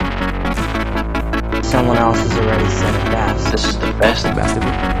Someone else has already said it best. This is the best of it.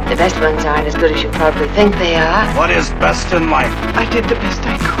 The best ones aren't as good as you probably think they are. What is best in life? I did the best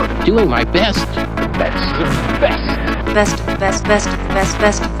I could. Doing my best. That's the best.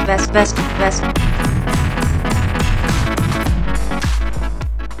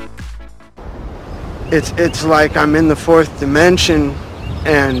 Best. It's like I'm in the fourth dimension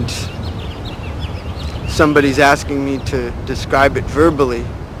and somebody's asking me to describe it verbally,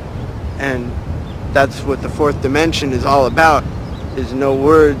 and that's what the fourth dimension is all about, is no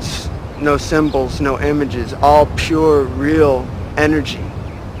words, no symbols, no images, all pure, real energy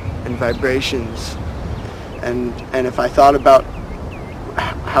and vibrations. And if I thought about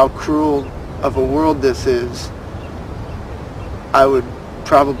how cruel of a world this is, I would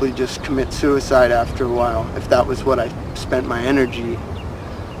probably just commit suicide after a while. If that was what I spent my energy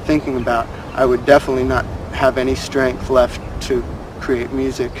thinking about, I would definitely not have any strength left to create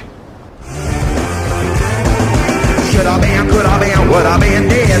music. Should I been, could I been, would I been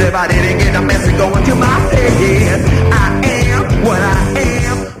dead if I didn't get the message going to my head? I am what I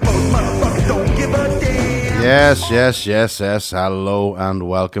am. Most motherfuckers don't give a damn. Yes. Hello and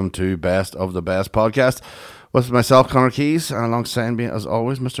welcome to Best of the Best podcast with myself, Connor Keys, and alongside me, as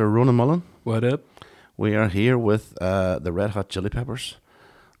always, Mr. Ronan Mullen. What up? We are here with the Red Hot Chili Peppers,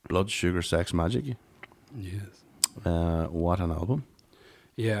 Blood, Sugar, Sex, Magic. Yes. What an album.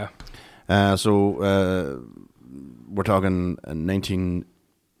 Yeah. So we're talking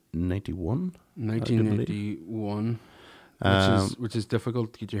 1991? 1991, which is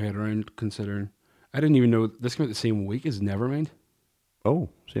difficult to get your head around, considering I didn't even know this came out the same week as Nevermind. Oh,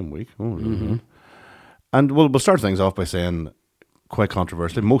 same week. Oh, mm-hmm. And we'll start things off by saying, quite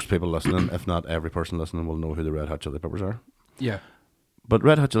controversially, most people listening, if not every person listening, will know who the Red Hot Chili Peppers are. Yeah. But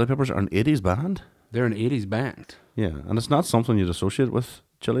Red Hot Chili Peppers are an 80s band. They're an 80s band. Yeah, and it's not something you'd associate with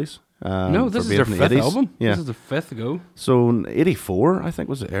Chili's. No, this is their fifth album. Yeah. This is the fifth go. So 84, I think,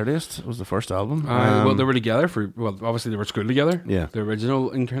 was the earliest, was the first album. Well, they were together obviously they were at school together. Yeah. The original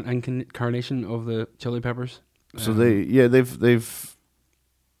incarnation of the Chili Peppers. So they've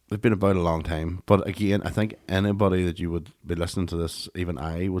been about a long time. But again, I think anybody that you would be listening to this, even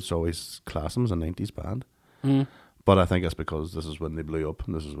I, would always class them as a 90s band. Mm. But I think that's because this is when they blew up,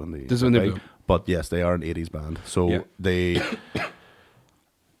 and this is when they blew up. But yes, they are an 80s band. So yeah. they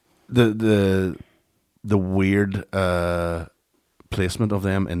the weird placement of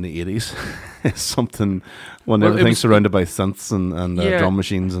them in the 80s is something when everything's surrounded by synths and drum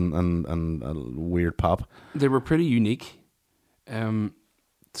machines and weird pop. They were pretty unique. Some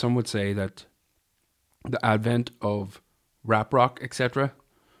would say that the advent of rap rock, etc.,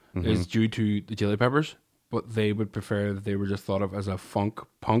 is due to the Chili Peppers, but they would prefer that they were just thought of as a funk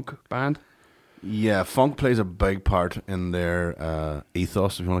punk band. Yeah, funk plays a big part in their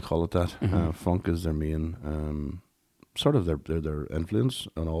ethos, if you want to call it that. Mm-hmm. Funk is their main, sort of their influence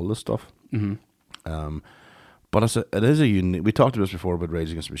on all this stuff. Mm-hmm. But it is a unique. We talked about this before about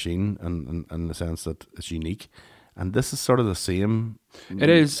Rage Against the Machine, and in the sense that it's unique. And this is sort of the same. It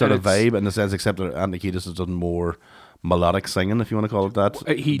is sort of vibe in the sense, except that Andy Kiedis has done more melodic singing, if you want to call it that.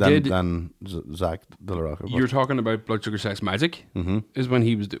 Than Zach De La Rocca. You're talking about Blood Sugar Sex Magic, is when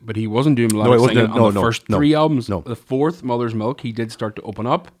he was, but he wasn't doing melodic singing on the first three albums. No. The fourth, Mother's Milk, he did start to open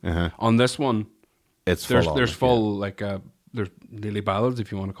up. On this one, there's nearly ballads,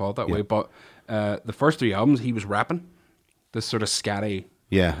 if you want to call it that way. But the first three albums, he was rapping this sort of scatty.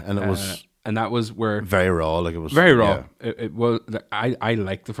 Yeah, and it was. And that was where very raw, like it was very raw. Yeah. It was. I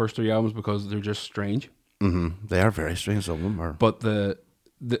like the first three albums because they're just strange. Mm-hmm. They are very strange, some of them are. But the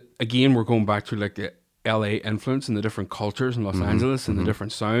again, we're going back to like the LA influence and the different cultures in Los Angeles and the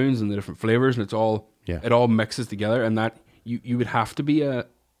different sounds and the different flavors, and it all mixes together. And that you would have to be a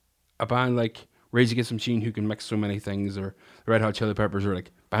band like Rage Against the Machine who can mix so many things, or the Red Hot Chili Peppers, or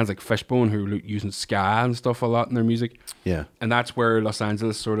like bands like Fishbone who are using ska and stuff a lot in their music. Yeah, and that's where Los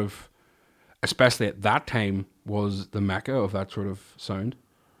Angeles sort of, especially at that time, was the mecca of that sort of sound.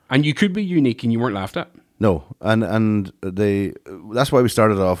 And you could be unique and you weren't laughed at. No, and that's why we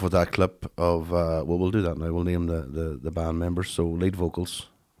started off with that clip of, we'll do that now. We'll name the band members. So lead vocals.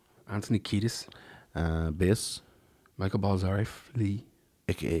 Anthony Kiedis. Bass. Michael Balzari, Flea.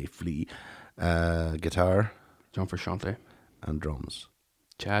 A.k.a. Flea. Guitar. John Frusciante. And drums.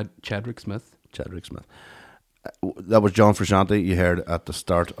 Chadwick Smith. That was John Frusciante you heard at the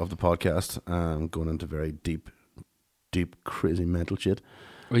start of the podcast, going into very deep, crazy mental shit.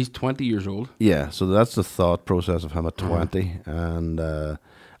 Well, he's 20 years old. Yeah, so that's the thought process of him at 20, and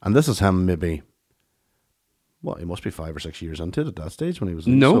this is him maybe. Well, he must be 5 or 6 years into it at that stage when he was.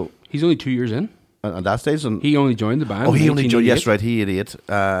 No, he's only 2 years in. at that stage? And he only joined the band. he in only joined. Yes, 1988. right. He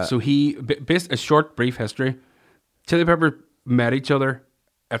 88. So he, based a short, brief history. Chili Peppers met each other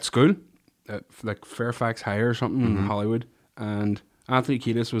at school, at like Fairfax High or something in Hollywood, and Anthony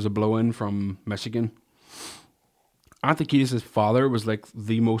Kiedis was a blow-in from Michigan. Anthony Kiedis' father was like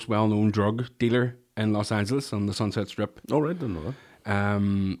the most well-known drug dealer in Los Angeles on the Sunset Strip. Oh, right, didn't know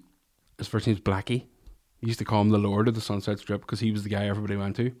that. His first name's Blackie. He used to call him the Lord of the Sunset Strip because he was the guy everybody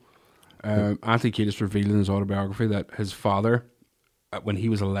went to. Anthony Kiedis revealed in his autobiography that his father, when he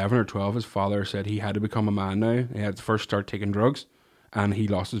was 11 or 12, his father said he had to become a man now. He had to first start taking drugs, and he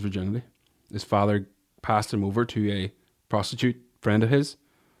lost his virginity. His father passed him over to a prostitute friend of his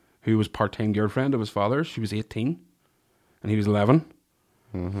who was part-time girlfriend of his father's. She was 18, and he was 11.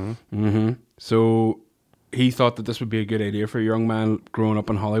 So he thought that this would be a good idea for a young man growing up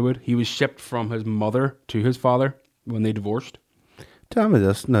in Hollywood. He was shipped from his mother to his father when they divorced. Tell me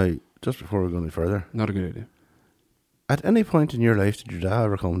this now, just before we go any further. Not a good idea. At any point in your life did your dad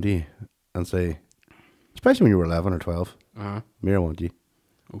ever come to you and say, especially when you were 11 or 12, Mir, I want you.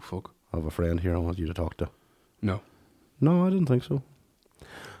 Oh, fuck. I have a friend here I want you to talk to. No. No, I didn't think so.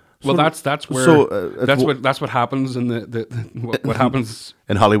 Well, that's where that's what happens in what happens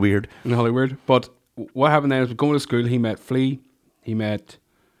in Hollywood. In Hollywood. But what happened then is going to school, he met Flea, he met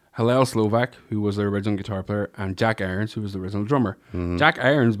Hillel Slovak, who was the original guitar player, and Jack Irons, who was the original drummer. Jack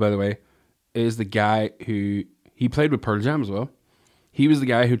Irons, by the way, is the guy who he played with Pearl Jam as well. He was the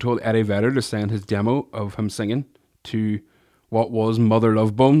guy who told Eddie Vedder to send his demo of him singing to what was Mother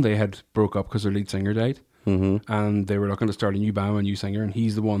Love Bone. They had broke up because their lead singer died. And they were looking to start a new band, a new singer, and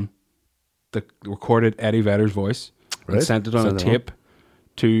he's the one that recorded Eddie Vedder's voice and sent it on a tape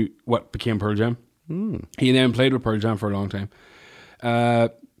to what became Pearl Jam. He then played with Pearl Jam for a long time.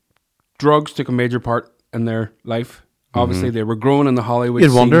 Drugs took a major part in their life. Obviously, they were growing in the Hollywood You'd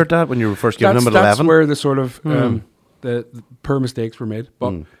scene. wonder at that when you were first giving him at 11? That's where the sort of the poor mistakes were made.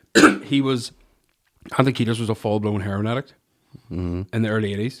 But Anthony Kiedis was a full-blown heroin addict in the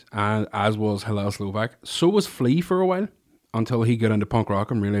early 80s, and as was Hillel Slovak. So was Flea for a while, until he got into punk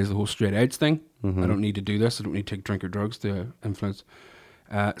rock and realised the whole straight edge thing. I don't need to do this. I don't need to take drink or drugs to influence.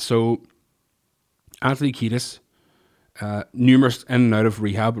 So Anthony Kiedis, numerous in and out of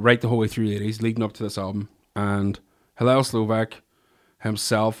rehab right the whole way through the 80s, leading up to this album. And Hillel Slovak,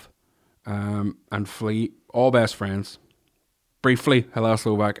 himself, and Flea, all best friends. Briefly, Hillel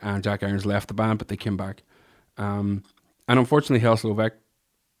Slovak and Jack Irons left the band, but they came back. And unfortunately, Hillel Slovak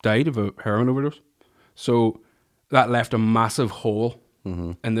died of a heroin overdose. So that left a massive hole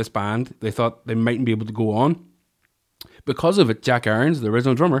in this band. They thought they mightn't be able to go on. Because of it, Jack Irons, the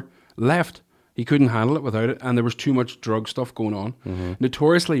original drummer, left. He couldn't handle it without it, and there was too much drug stuff going on.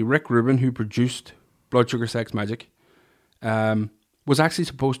 Notoriously, Rick Rubin, who produced Blood Sugar Sex Magik, was actually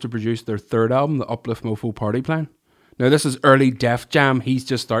supposed to produce their third album, the Uplift Mofo Party Plan. Now, this is early Def Jam. He's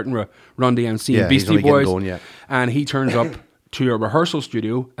just starting with Run DMC and Beastie Boys. Going, and he turns up to a rehearsal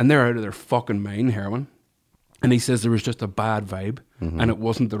studio, and they're out of their fucking mind heroin. And he says there was just a bad vibe, and it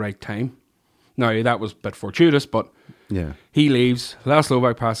wasn't the right time. Now, that was a bit fortuitous, but he leaves. Hillel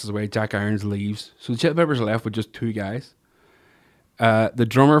Slovak passes away. Jack Irons leaves. So the Chili Peppers are left with just two guys. The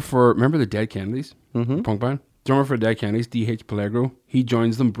drummer for, remember the Dead Kennedys? Punk band? Drummer for Dead Kennedys, D.H. Pellegro, he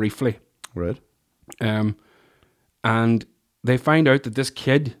joins them briefly. Right. And they find out that this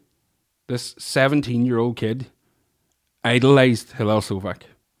kid, this 17-year-old kid, idolized Hillel Slovak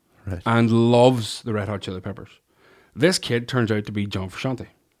and loves the Red Hot Chili Peppers. This kid turns out to be John Frusciante.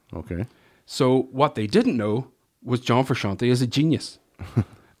 Okay. So what they didn't know was John Frusciante is a genius.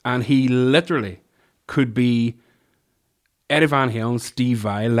 And he literally could be Eddie Van Halen, Steve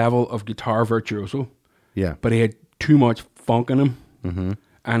Vai level of guitar virtuoso. Yeah. But he had too much funk in him.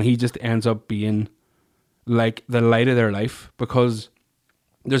 And he just ends up being like the light of their life, because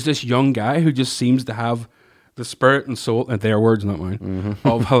there's this young guy who just seems to have the spirit and soul, and their words, not mine,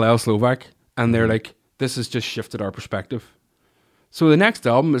 of Hillel Slovak. And they're like, this has just shifted our perspective. So the next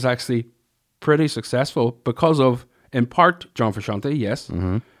album is actually pretty successful because of, in part, John Frusciante, yes,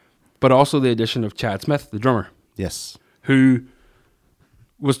 but also the addition of Chad Smith, the drummer. Yes. Who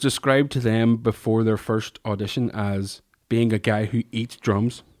was described to them before their first audition as being a guy who eats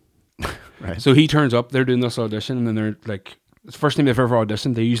drums. Right. So he turns up, they're doing this audition, and then they're like, it's the first time they've ever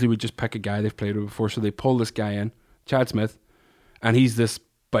auditioned. They usually would just pick a guy they've played with before, so they pull this guy in, Chad Smith, and he's this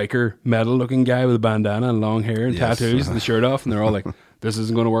biker metal looking guy with a bandana and long hair and tattoos and the shirt off, and they're all like, this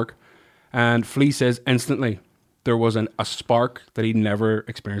isn't going to work. And Flea says instantly there was a spark that he'd never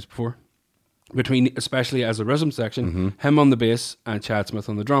experienced before between, especially as a rhythm section, him on the bass and Chad Smith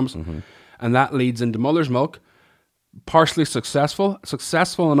on the drums. And that leads into Mother's Milk, partially successful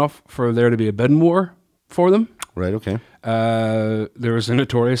enough for there to be a bidding war for them. Right, okay. There was a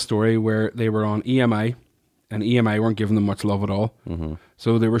notorious story where they were on EMI, and EMI weren't giving them much love at all. Mm-hmm.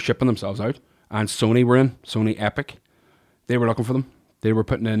 So they were shipping themselves out, and Sony were in, Sony Epic. They were looking for them. They were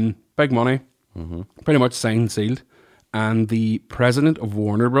putting in big money, pretty much signed and sealed. And the president of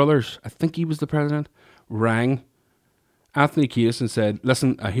Warner Brothers, I think he was the president, rang Anthony Kiedis and said,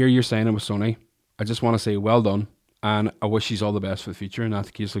 listen, I hear you're signing with Sony. I just want to say well done, and I wish you all the best for the future. And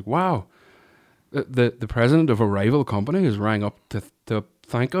Anthony Kiedis was like, wow, the president of a rival company has rang up to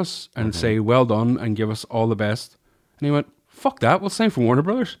thank us and say well done and give us all the best. And he went, fuck that, we'll sign for Warner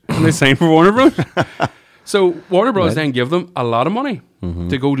Brothers. And they signed for Warner Brothers. So Warner Brothers then give them a lot of money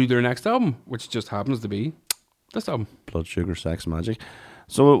to go do their next album, which just happens to be this album. Blood, Sugar, Sex, Magic.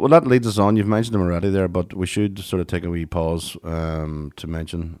 So well, that leads us on. You've mentioned them already there, but we should sort of take a wee pause to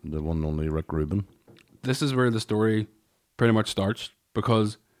mention the one and only Rick Rubin. This is where the story pretty much starts,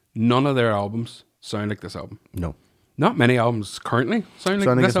 because none of their albums sound like this album. No. Not many albums currently sound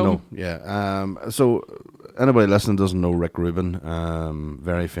like this album. No, yeah. So anybody listening doesn't know Rick Rubin,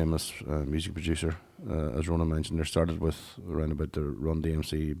 very famous music producer. As Ronan mentioned, they started with around about the Run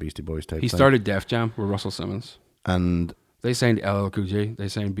DMC, Beastie Boys type. He thing. started Def Jam with Russell Simmons, and they signed LL Cool J. They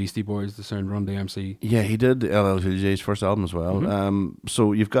signed Beastie Boys. They signed Run DMC. Yeah, he did LL Cool J's first album as well.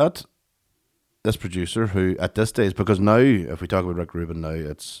 So you've got this producer who, at this stage, because now if we talk about Rick Rubin now,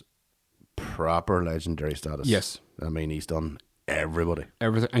 it's proper legendary status. Yes, I mean he's done everything,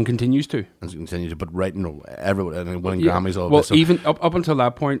 and continues to. But right now, everybody, and winning Grammys, all well, this. So even up until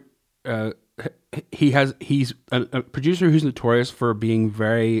that point, he's a producer who's notorious for being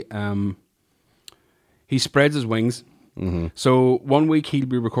very. He spreads his wings. Mm-hmm. So one week he'll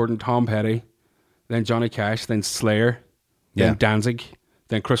be recording Tom Petty, then Johnny Cash, then Slayer, then Danzig,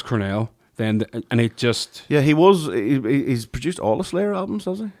 then Chris Cornell. And it just he's produced all the Slayer albums,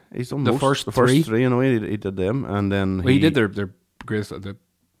 has he? He's done the first three. You know, he did them, and then he did their greatest, their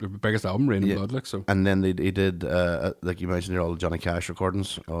biggest album, Rain and Blood, like so. And then he did like you mentioned, all the Johnny Cash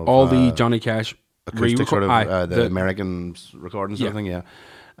recordings, of, all the Johnny Cash acoustic sort of the American recordings, sort of thing. Yeah,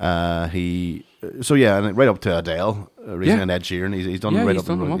 and right up to Adele, and Ed Sheeran. He's done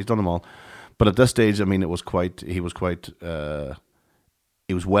he's done them all. But at this stage, I mean, he was quite.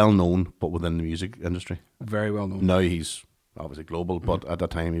 He was well known, but within the music industry. Very well known. Now he's obviously global, but at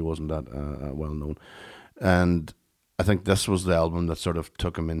that time he wasn't that well known. And I think this was the album that sort of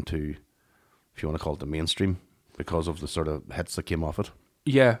took him into, if you want to call it, the mainstream, because of the sort of hits that came off it.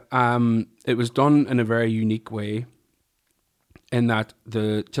 Yeah, it was done in a very unique way, in that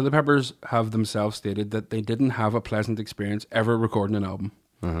the Chili Peppers have themselves stated that they didn't have a pleasant experience ever recording an album.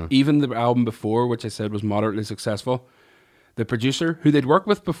 Even the album before, which I said was moderately successful, the producer, who they'd worked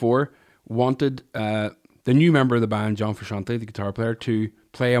with before, wanted the new member of the band, John Frusciante, the guitar player, to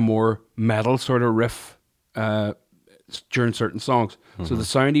play a more metal sort of riff during certain songs. So the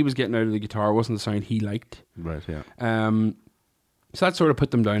sound he was getting out of the guitar wasn't the sound he liked. Right, yeah. So that sort of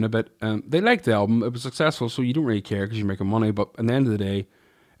put them down a bit. They liked the album. It was successful, so you don't really care because you're making money. But at the end of the day,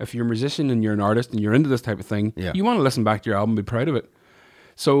 if you're a musician and you're an artist and you're into this type of thing, you want to listen back to your album and be proud of it.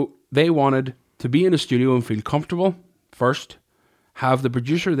 So they wanted to be in a studio and feel comfortable first, have the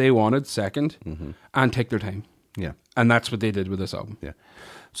producer they wanted second, and take their time. Yeah. And that's what they did with this album. Yeah.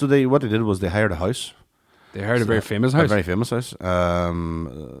 So what they did was they hired a house. They hired a very famous house. A very famous house.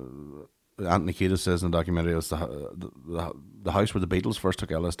 Anthony Kiedis says in the documentary it was the house where the Beatles first took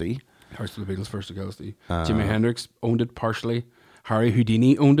LSD. The house where the Beatles first took LSD. Jimi Hendrix owned it partially. Harry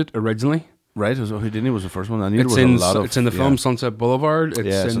Houdini owned it originally. Right, so Houdini was the first one. I knew it's in the film Sunset Boulevard.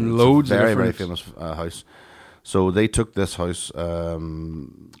 It's in loads of different... very famous house. So they took this house.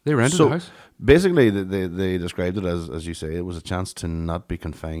 They rented the house? Basically, they described it as you say, it was a chance to not be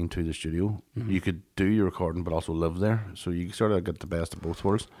confined to the studio. You could do your recording, but also live there. So you sort of get the best of both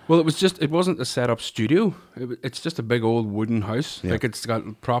worlds. Well, it wasn't a set up studio. It's just a big old wooden house. Yeah. Like it's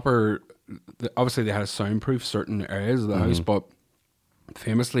got proper. Obviously, they had to soundproof certain areas of the house, but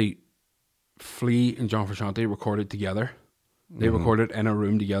famously, Flea and John Frusciante recorded together. They recorded in a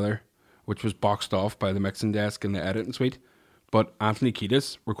room together, which was boxed off by the mixing desk and the editing suite. But Anthony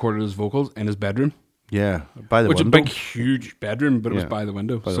Kiedis recorded his vocals in his bedroom. Yeah, by the window. Which is a big, huge bedroom, but it was by the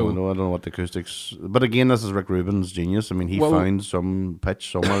window. By the window. I don't know what the acoustics... But again, this is Rick Rubin's genius. I mean, he found some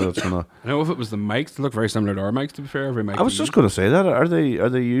pitch somewhere that's going to... I don't know if it was the mics. They look very similar to our mics, to be fair. Every mic I was just going to say that. Are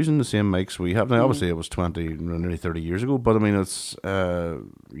they using the same mics we have? Now, obviously, it was 20, nearly 30 years ago. But, I mean, it's... they're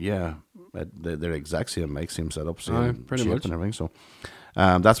exact same mics, same setup, same pretty shape much. and everything. So...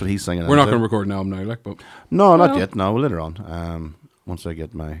 that's what he's singing. We're not going to record an album now, but no, not yet. No, later on. Once I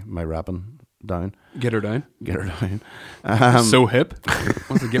get my rapping down. Get her down. Get her down. So hip.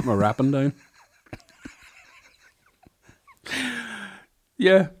 Wants to get my rapping down.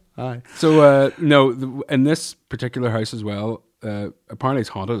 Yeah. Aye. So no, in this particular house as well, apparently it's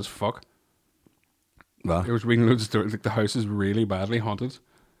haunted as fuck. Well, I was reading loads of stories. Like the house is really badly haunted.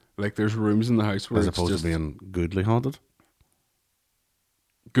 Like there's rooms in the house where as it's opposed just to being goodly haunted.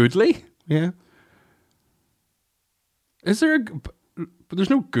 goodly. Yeah. Is there? But there's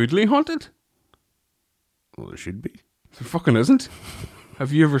no goodly haunted. Well, there should be. There fucking isn't.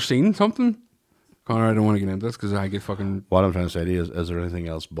 Have you ever seen something? Connor, I don't want to get into this because I get fucking. What I'm trying to say to you is there anything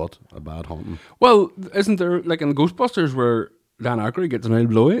else but a bad haunting? Well, isn't there like in Ghostbusters where Dan Aykroyd gets an old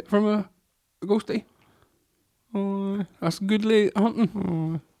blowy from a ghostie? Oh, that's goodly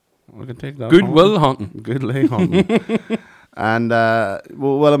hunting. I can take that. Goodwill hunting. Goodly haunting. And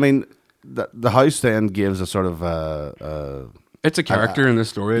well, I mean, the house then gives a sort of It's a character in the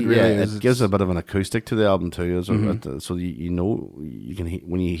story. It really is. It gives a bit of an acoustic to the album too, so you know you can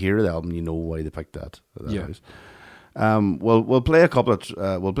when you hear the album, you know why they picked that house. We'll play a couple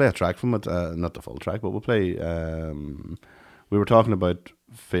of we'll play a track from it, not the full track, but we'll play. We were talking about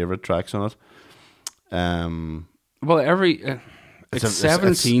favorite tracks on it. Well, it's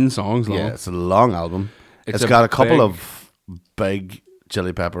 17 songs long. Yeah, it's a long album. It's got a couple of big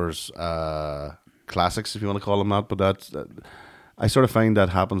Chili Peppers classics, if you want to call them that. But that's I sort of find that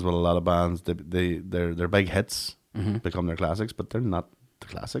happens with a lot of bands. Their big hits become their classics, but they're not the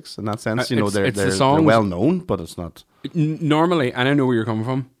classics in that sense. They're well known, but it's not. Normally, and I know where you're coming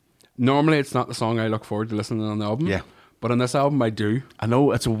from. Normally, it's not the song I look forward to listening to on the album. Yeah. But on this album, I do. I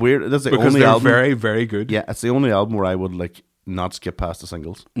know it's a weird. That's the because only they're album. Very, very good. Yeah, it's the only album where I would like not skip past the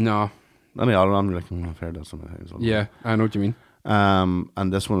singles. No. Any other album, you're like, I've heard that so many times. Yeah, I know what you mean.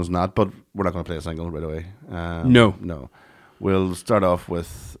 And this one is not, but we're not going to play a single right away. No. We'll start off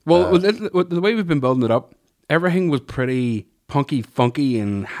with. Well, the way we've been building it up, everything was pretty punky, funky,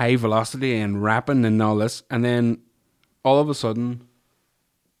 and high velocity, and rapping and all this, and then all of a sudden.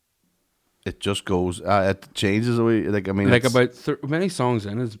 It just goes. It changes away. Like about many songs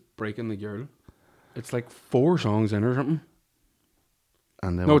in is Breaking the Girl. It's like 4 songs in or something.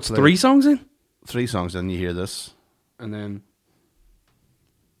 And then no, it's 3 songs in. 3 songs in. You hear this, and then.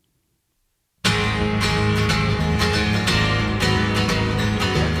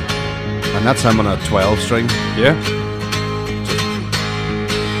 And that's him on a 12 string. Yeah.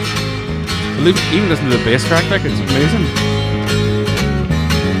 Even listen to the bass track, like it's amazing.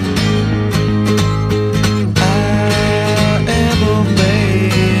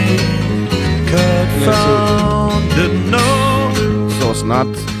 So it's not,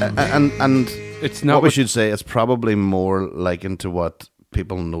 and it's not. What we should say, it's probably more likened to what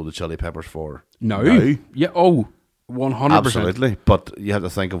people know the Chili Peppers for. No. Yeah. Oh, 100%. Absolutely. But you have to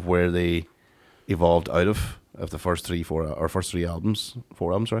think of where they evolved out of the first 4 albums,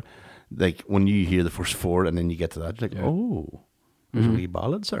 right? Like when you hear the first 4 and then you get to that, you're like, oh, there's a wee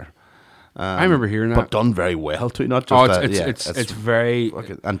ballad there. I remember hearing that, but done very well too. Not just it's very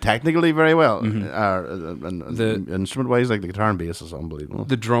and technically very well. And the instrument wise, like the guitar and bass is unbelievable.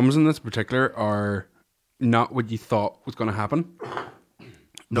 The drums in this particular are not what you thought was going to happen.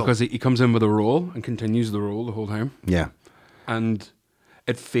 No. Because he comes in with a roll and continues the roll the whole time. Yeah, and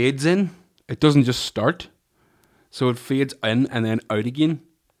it fades in. It doesn't just start, so it fades in and then out again.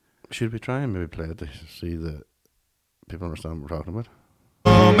 Should we try and maybe play it to see the people understand what we're talking about?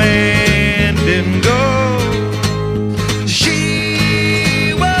 Oh man didn't go.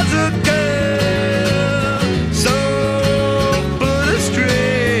 She was a girl, so but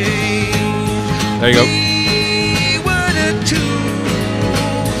astray. There you go.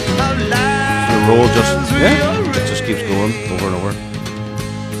 The roll it just keeps going over and over.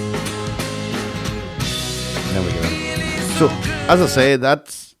 And then we get in. So, as I say,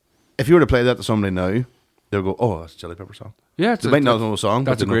 that's if you were to play that to somebody now, they'll go, "Oh, that's a Chili Pepper song." Yeah, they might not know the song.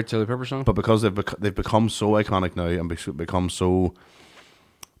 That's a great Chili Pepper song. But because they've become so iconic now and become so,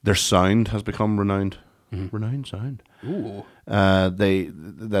 their sound has become renowned. Renowned sound. Ooh.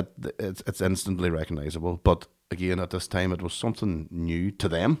 It's instantly recognizable. But again, at this time, it was something new to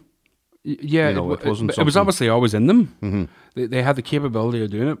them. Yeah, it wasn't. It was obviously always in them. Mm-hmm. They had the capability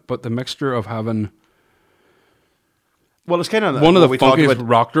of doing it, but the mixture of having. Well, it's kind of one of the funkiest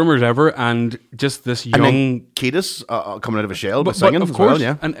rock drummers ever, and just this young Kiedis coming out of a shell, but singing, of course.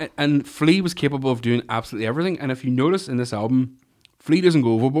 Well, yeah. And Flea was capable of doing absolutely everything. And if you notice in this album, Flea doesn't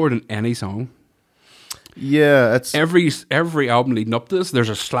go overboard in any song. Yeah, it's every album leading up to this. There's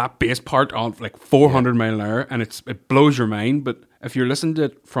a slap bass part on like 400 mile an hour, and it blows your mind. But if you're listening to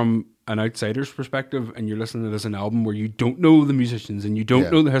it from an outsider's perspective, and you're listening to this an album where you don't know the musicians and you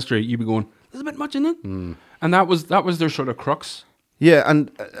don't know the history, you'd be going, there's a bit much in it. And that was their sort of crux. Yeah, and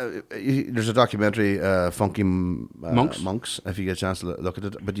there's a documentary, Funky Monks, if you get a chance to look at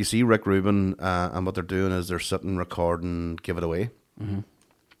it. But you see Rick Rubin, and what they're doing is they're sitting, recording Give It Away.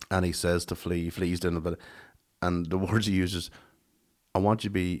 And he says to Flea's doing a bit, and the words he uses, I want you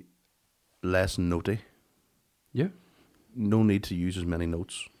to be less notey. Yeah. No need to use as many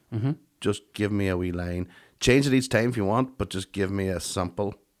notes. Just give me a wee line. Change it each time if you want, but just give me a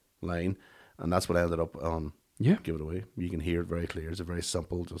simple line. And that's what I ended up on. Yeah. Give It Away. You can hear it very clear. It's a very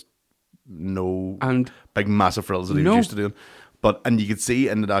simple, just no and big massive frills that he was used to doing. And you could see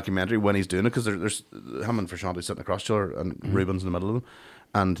in the documentary when he's doing it, because there's him and Frusciante sitting across each other and Rubin's in the middle of them.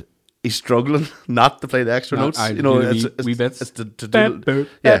 And he's struggling not to play the extra notes. It's wee bits. It's to do,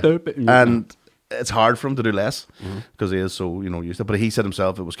 and it's hard for him to do less because he is so used to it. But he said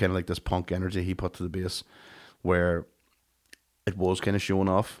himself it was kind of like this punk energy he put to the bass, where it was kind of showing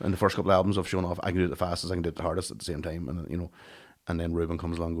off in the first couple of albums of showing off. I can do it the fastest, I can do it the hardest at the same time, and then Rubin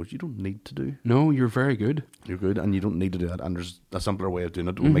comes along and goes, you don't need to do. No, you're very good. You're good, and you don't need to do that. And there's a simpler way of doing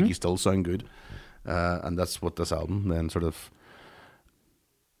it that will make you still sound good. And that's what this album then sort of,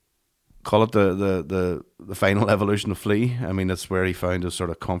 call it the final evolution of Flea. I mean, it's where he found his sort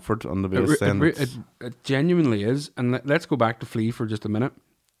of comfort on the bass. It genuinely is. And let's go back to Flea for just a minute.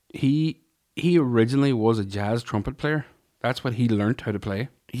 He originally was a jazz trumpet player. That's what he learnt how to play.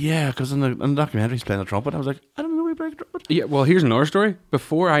 Yeah, because in the documentary he's playing the trumpet. I was like, I don't know he plays trumpet. Yeah, well, here's another story.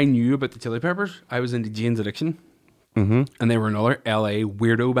 Before I knew about the Chili Peppers, I was into Jane's Addiction. And they were another LA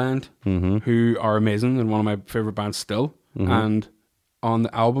weirdo band who are amazing and one of my favourite bands still. And on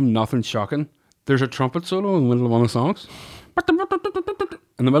the album Nothing Shocking, there's a trumpet solo in the middle of one of the songs. In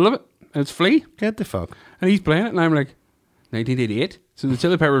the middle of it. And it's Flea. Get the fuck. And he's playing it, and I'm like, 1988? So the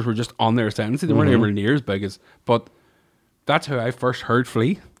Chili Peppers were just on their ascendancy. They weren't anywhere near as big as... But that's how I first heard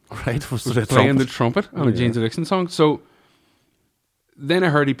Flea. Right. Was playing the trumpet on a Jane's Addiction song. So then I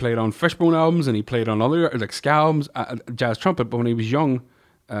heard he played on Fishbone albums, and he played on other, like, ska albums, jazz trumpet. But when he was young...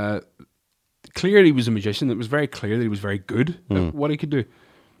 clearly he was a magician. It was very clear that he was very good at what he could do.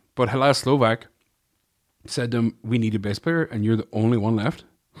 But Hlas Slovak said to him, we need a bass player and you're the only one left.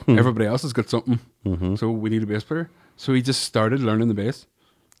 Everybody else has got something. So we need a bass player. So he just started learning the bass.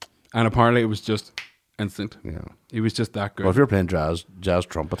 And apparently it was just instant. Yeah. He was just that good. Well, if you're playing jazz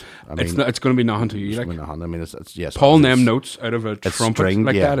trumpet, I mean... It's going to be nothing to you. Like, nothing. I mean, it's yes. Pulling them notes out of a trumpet stringed,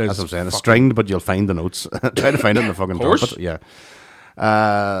 like that is... That's what I'm saying. It's stringed, but you'll find the notes. Try to find it in the fucking trumpet. Yeah.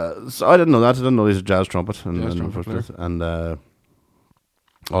 So I didn't know that. I didn't know he's a jazz trumpet. And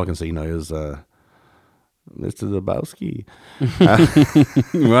all I can see now is Mr. Zabowski.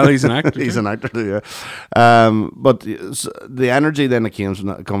 Well, he's an actor. He's an actor too, yeah. But the energy then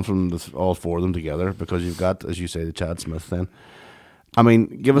that comes from all four of them together, because you've got, as you say, the Chad Smith then. I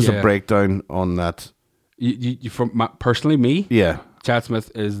mean, give us a breakdown on that. Personally, me? Yeah. Chad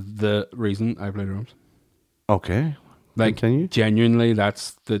Smith is the reason I play drums. Okay. Like, genuinely,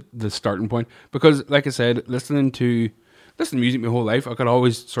 that's the starting point. Because, like I said, listening to music my whole life, I could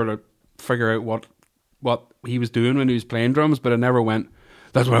always sort of figure out what he was doing when he was playing drums, but I never went,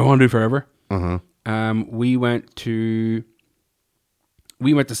 that's what I want to do forever. We went to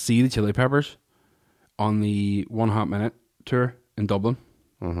see the Chili Peppers on the One Hot Minute tour in Dublin.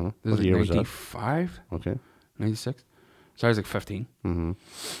 This is 95? Okay. 96? So I was like 15. And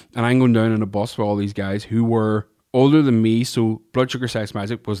I'm going down on a bus with all these guys who were older than me, so Blood Sugar Sex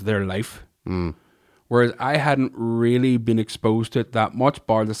Magik was their life. Whereas I hadn't really been exposed to it that much,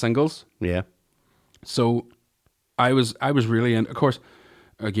 bar the singles. Yeah. So I was really in. Of course,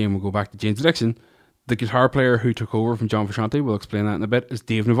 again, we'll go back to Jane's Addiction. The guitar player who took over from John Frusciante, we'll explain that in a bit, is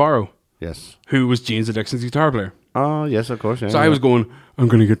Dave Navarro. Yes. Who was Jane's Addiction's guitar player. Oh, yes, of course. Yeah, so I was going, I'm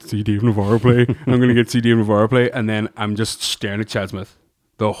going to get to see Dave Navarro play. I'm going to get to see Dave Navarro play. And then I'm just staring at Chad Smith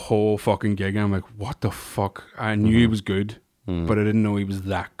the whole fucking gig. And I'm like, what the fuck? I knew he was good, but I didn't know he was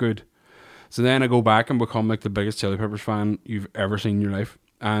that good. So then I go back and become like the biggest Chili Peppers fan you've ever seen in your life.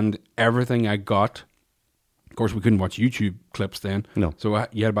 And everything I got, of course, we couldn't watch YouTube clips then. No. So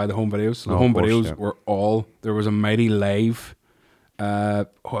you had to buy the home videos. So the home videos were all, there was a Mighty Live a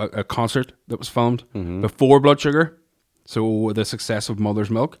concert that was filmed before Blood Sugar. So the success of Mother's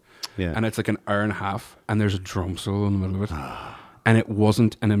Milk. Yeah. And it's like an hour and a half. And there's a drum solo in the middle of it. And it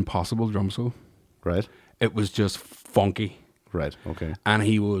wasn't an impossible drum solo. Right. It was just funky. Right, okay. And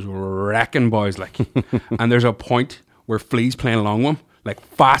he was wrecking boys, like. And there's a point where Flea's playing along with him, like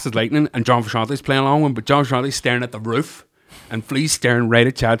fast as lightning, and John Frusciante's playing along with him, but John Frusciante's staring at the roof, and Flea's staring right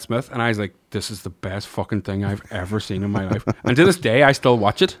at Chad Smith, and I was like, this is the best fucking thing I've ever seen in my life. And to this day, I still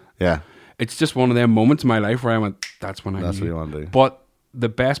watch it. Yeah. It's just one of them moments in my life where I went, that's when I That's knew. what you want to do. But the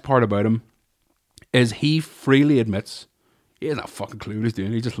best part about him is he freely admits he has no fucking clue what he's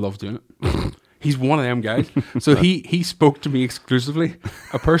doing. He just loves doing it. He's one of them guys. So he spoke to me exclusively.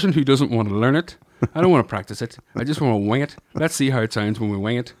 A person who doesn't want to learn it. I don't want to practice it. I just want to wing it. Let's see how it sounds when we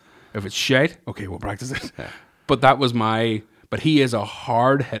wing it. If it's shite, okay, we'll practice it. Yeah. But that was but he is a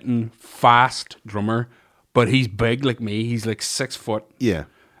hard-hitting, fast drummer. But he's big like me. He's like 6 foot. Yeah.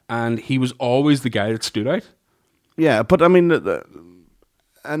 And he was always the guy that stood out. Yeah, but I mean,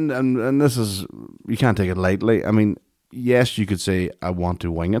 and this is, you can't take it lightly. I mean, yes, you could say I want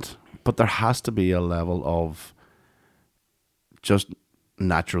to wing it, but there has to be a level of just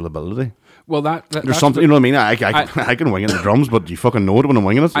natural ability. Well, there's something, you know what I mean? I can wing it in the drums, but you fucking know it when I'm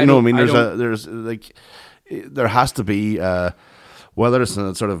winging it. You know what I mean? There has to be, whether it's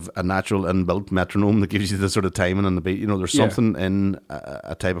a sort of a natural inbuilt metronome that gives you the sort of timing and the beat, you know, there's something in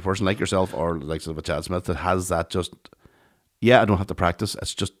a type of person like yourself or like sort of a Chad Smith that has that just, I don't have to practice.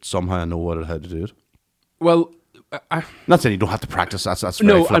 It's just somehow I know how to do it. Well, not saying you don't have to practice. That's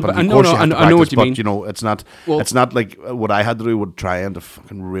no, very flippant. I know what you mean. But you know, it's not like what I had to do would try and to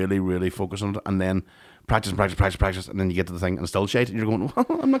fucking really, really focus on it, and then practice, and then you get to the thing and it's still shite, and you're going, well,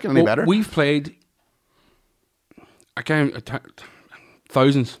 I'm not getting any better. We've played,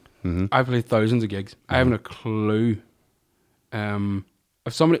 thousands. Mm-hmm. I've played thousands of gigs. I haven't a clue.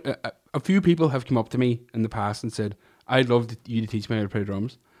 If somebody, a few people have come up to me in the past and said, "I'd love you to teach me how to play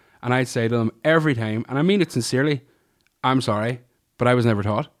drums," and I'd say to them every time, and I mean it sincerely, "I'm sorry, but I was never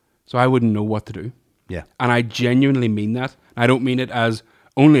taught, so I wouldn't know what to do." Yeah, and I genuinely mean that. I don't mean it as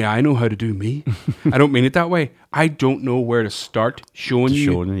only I know how to do me. I don't mean it that way. I don't know where to start showing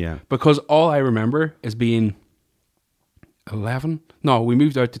you. Because all I remember is being 11. No, we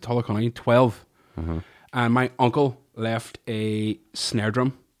moved out to Tullochonny, 12. Mm-hmm. And my uncle left a snare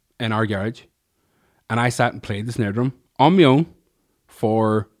drum in our garage. And I sat and played the snare drum on my own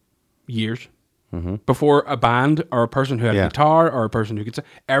for years. Mm-hmm. Before a band or a person who had a guitar or a person who could sing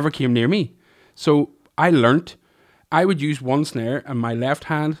ever came near me. So I learnt. I would use one snare and my left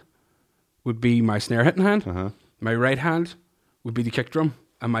hand would be my snare hitting hand. Uh-huh. My right hand would be the kick drum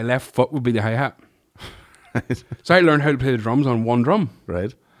and my left foot would be the hi-hat. So I learned how to play the drums on one drum.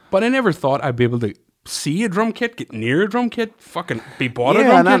 Right. But I never thought I'd be able to see a drum kit, get near a drum kit, fucking be bought a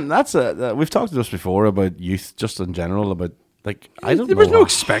drum kit. And that's we've talked to this before about youth just in general, about like, I don't know. There was no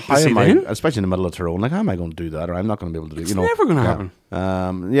expectancy then. Especially in the middle of Tyrone, like, how am I going to do that? Or I'm not going to be able to do it. It's never going to happen.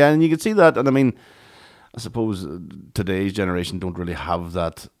 And you can see that, and I mean, I suppose today's generation don't really have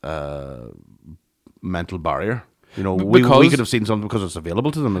that mental barrier. You know, we could have seen something because it's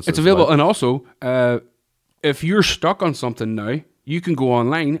available to them. It's available, and also, if you're stuck on something now, you can go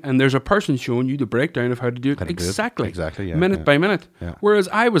online and there's a person showing you the breakdown of how to do it exactly, minute by minute. Yeah. Whereas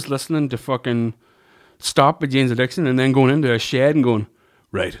I was listening to fucking Stop by Jane's Addiction and then going into a shed and going,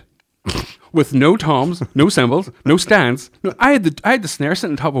 right, with no toms, no cymbals, no stands. No, I had the snare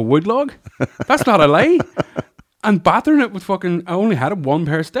sitting on top of a wood log. That's not a lie. And battering it with fucking, I only had one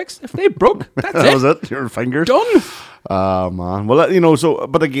pair of sticks. If they broke, that's that was it. Your fingers done. Oh man. Well, you know. So,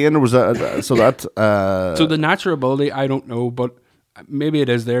 but again, there was so the natural ability, I don't know, but maybe it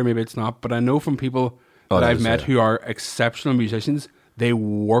is there, maybe it's not. But I know from people that I've met who are exceptional musicians, they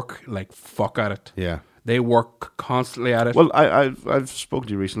work like fuck at it. Yeah. They work constantly at it. Well, I've spoken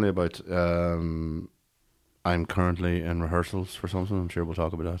to you recently about. I'm currently in rehearsals for something. I'm sure we'll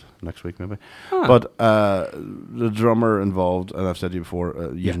talk about that next week, maybe. Huh. But the drummer involved, and I've said to you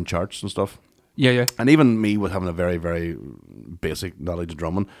before, using charts and stuff. Yeah. And even me with having a very, very basic knowledge of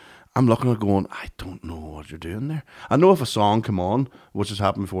drumming, I'm looking at it going, I don't know what you're doing there. I know if a song come on, which has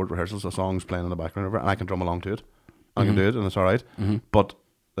happened before at rehearsals, a song's playing in the background, and I can drum along to it. I can do it, and it's all right. Mm-hmm. But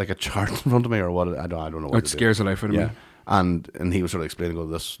like a chart in front of me or what, I don't know what it scares the life out of me. And he was sort of explaining,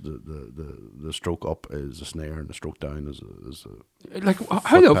 the stroke up is a snare and the stroke down is a like,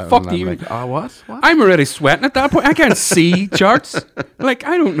 how the fuck do you... Like, what? I'm already sweating at that point. I can't see charts. Like,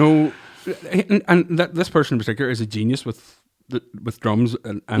 I don't know. And this person in particular is a genius with drums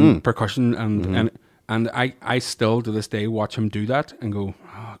and percussion and I still to this day watch him do that and go,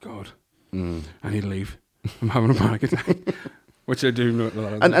 oh God, I need to leave. I'm having a panic attack. Which I do know a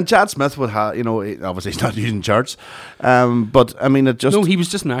lot of. And Chad Smith would have, you know, obviously he's not using charts, but I mean, it just... No, he was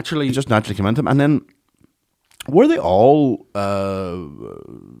just naturally... He just naturally came into him. And then, were they all...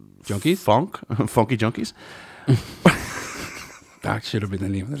 junkies? Funky junkies? That should have been the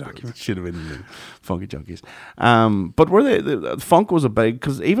name of the document. Should have been the name. Funky junkies. But were they... funk was a big...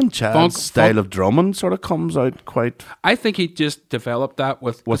 Because even Chad's style of drumming sort of comes out quite... I think he just developed that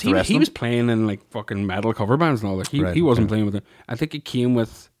with the rest he was playing in like fucking metal cover bands and all that. He wasn't playing with it. I think it came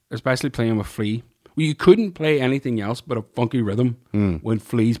with... Especially playing with Flea. You couldn't play anything else but a funky rhythm when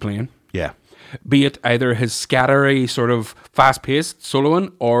Flea's playing. Yeah. Be it either his scattery sort of fast-paced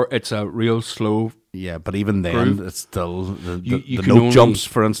soloing, or it's a real slow. Yeah, but even then, groove. it's still the You can note only- jumps,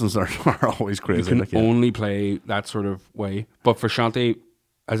 for instance, are always You crazy. can like, yeah. only play that sort of way. But for Shanti,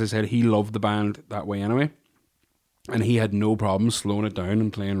 as I said, he loved the band that way anyway, and he had no problem slowing it down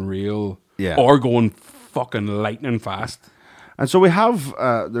and playing real, Yeah. or going fucking lightning fast. And so we have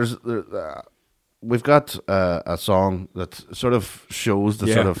we've got a song that sort of shows the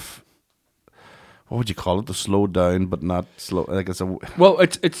Yeah. sort of, what would you call it? The slow down, but not slow. Like it's a Well,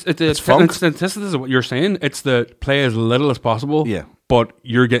 it's funk. It's antithesis of what you're saying. It's the play as little as possible. Yeah. But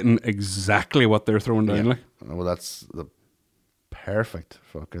you're getting exactly what they're throwing down. yeah. Like. Well, that's the perfect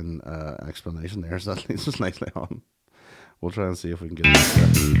fucking explanation there. So that leads us nicely on. We'll try and see if we can get it.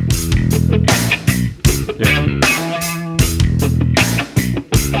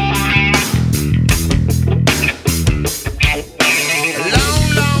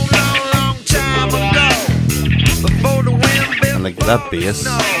 And like that bass,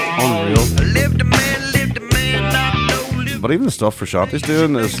 unreal. But even the stuff for Shanti's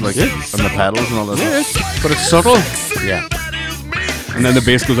doing is like, and the pedals and all that. But it's subtle. Yeah. And then the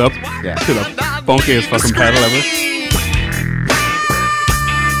bass goes up. Yeah. To the funkiest fucking pedal ever.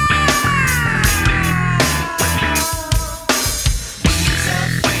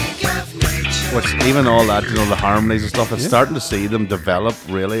 Which even all that, you know, the harmonies and stuff, it's starting to see them develop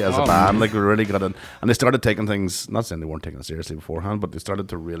really as a band. Like we really got in, and they started taking things. Not saying they weren't taking it seriously beforehand, but they started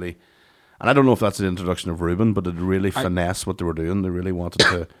to really. And I don't know if that's the introduction of Ruben, but it really finesse what they were doing. They really wanted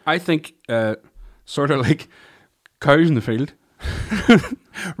to. I think sort of like cows in the field.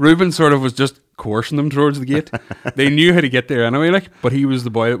 Ruben sort of was just coercing them towards the gate. They knew how to get there anyway, like, but he was the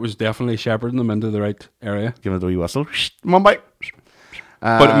boy that was definitely shepherding them into the right area. Give it a wee whistle. Come on, bye.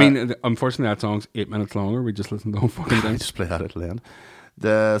 But I mean, unfortunately, that song's 8 minutes longer. We just listened to the whole fucking thing. Just play that at the end.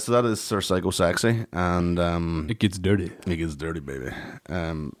 So that is Sir Psycho Sexy, and It gets dirty. it gets dirty, baby.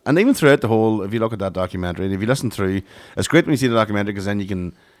 And even throughout the whole, if you look at that documentary, and if you listen through, it's great when you see the documentary because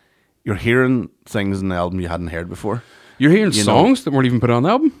then you're hearing things in the album you hadn't heard before. You're hearing You songs that weren't even put on the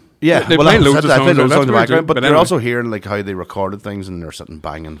album. Yeah, they well, played I loads of played songs. loads of That's songs in the weird, background, but but you're anyway. also hearing like how they recorded things, and they're sitting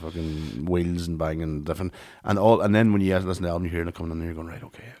banging fucking wheels and banging different and then when you listen to the album, you're hearing it coming in, and you're going, right,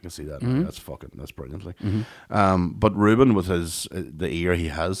 okay, I can see that. That's brilliant. Like. But Ruben, with the ear he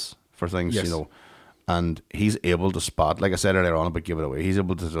has for things, Yes. you know, and he's able to spot, like I said earlier on about Give It Away, he's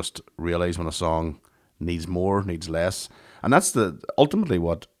able to just realize when a song needs more, needs less, and that's ultimately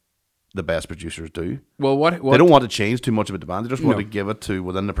what the best producers do. Well, what They don't want to change too much about the band. They just want No. to give it to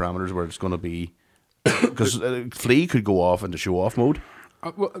within the parameters where it's going to be. Because Flea could go off into show off mode,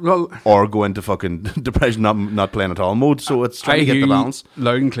 well, or go into fucking depression, not playing at all mode. So it's trying to hear get the you balance.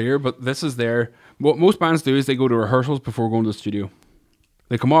 loud and clear. But this is what most bands do is they go to rehearsals before going to the studio.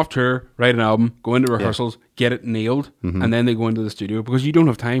 They come off tour, write an album, go into rehearsals, get it nailed, and then they go into the studio because you don't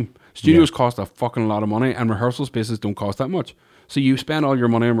have time. Studios cost a fucking lot of money, and rehearsal spaces don't cost that much. So you spend all your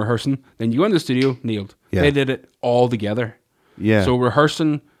money on rehearsing, then you go into the studio, nailed. Yeah. They did it all together. Yeah. So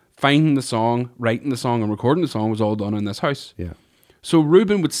rehearsing, finding the song, writing the song, and recording the song was all done in this house. Yeah. So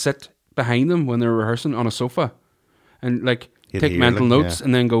Ruben would sit behind them when they were rehearsing on a sofa and like He'd take hear mental them, notes yeah.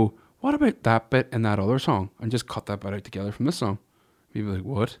 and then go, what about that bit in that other song? And just cut that bit out together from this song. People were like,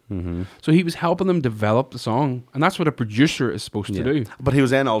 what? Mm-hmm. So he was helping them develop the song. And that's what a producer is supposed to do. But he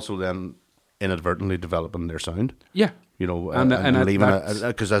was then also inadvertently developing their sound. Yeah. You know, And leaving that's- it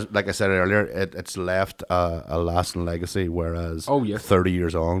because, like I said earlier, it's left a lasting legacy. Whereas, Oh, yes. 30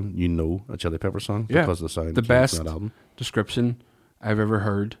 years on, you know a Chili Pepper song Yeah. because of the sound. The that came best from that album. description I've ever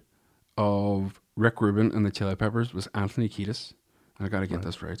heard of Rick Rubin and the Chili Peppers was Anthony Kiedis. And I got to get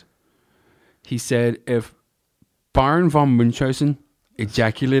this right. He said if Baron von Munchausen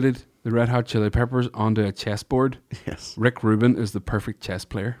ejaculated the Red Hot Chili Peppers onto a chessboard, Yes, Rick Rubin is the perfect chess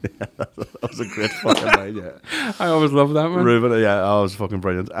player. that was a great fucking line. Yeah. I always love that, man. Ruben, yeah, that was fucking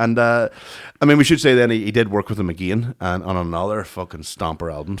brilliant. And I mean, we should say then he did work with him again and on another fucking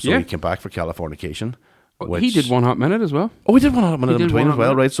stomper album. So Yeah. he came back for Californication. He did One Hot Minute as well. Oh, he did one minute in did between One as Hot well,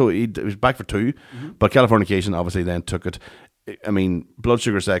 Minute. right? So he was back for two, but Californication obviously then took it. I mean, Blood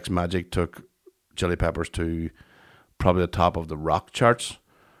Sugar Sex Magic took Chili Peppers to probably the top of the rock charts,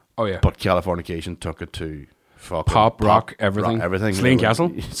 Oh, yeah. but Californication took it to fucking Pop, rock, everything. everything. Slane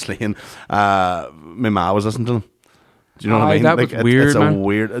Castle. Slane. My ma was listening to them. Do you know what I Aye, mean? that was weird, it's man. a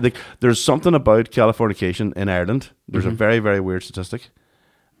weird. Like, there's something about Californication in Ireland. There's Mm-hmm. a very, very weird statistic,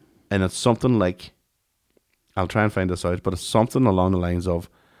 and it's something like, I'll try and find this out, but it's something along the lines of,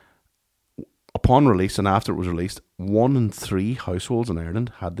 upon release and after it was released, 1 in 3 households in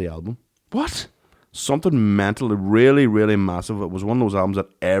Ireland had the album. What? Something mental, really, really massive. It was one of those albums that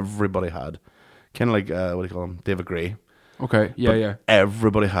everybody had. kind of like what do you call him, David Gray. Okay, yeah, But yeah.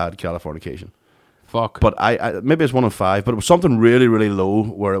 everybody had Californication. Fuck. But I maybe it's 1 in 5, but it was something really, really low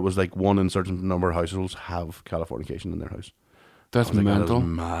where it was like 1 in certain number of households have Californication in their house. That's I was like, that mental. is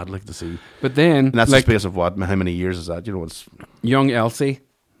mad, like to see. But then, And that's like, the space of what? How many years is that? You know, it's young Elsie.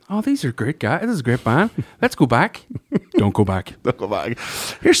 Oh, these are great guys. This is a great band. Let's go back. Don't go back. Don't go back.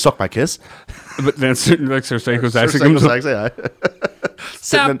 Here, suck my kiss. But then, like, Sir Psycho Sir Sexy Psycho comes up. Sexy, aye.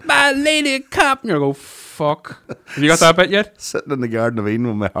 Stop my lady cop. And you go, fuck. Have you got that bit yet? Sitting in the Garden of Eden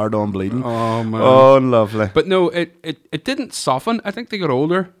with my heart on bleeding. Oh, man. Oh, lovely. But no, it didn't soften. I think they got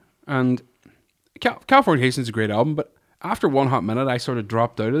older. And Californication's a great album, but after One Hot Minute, I sort of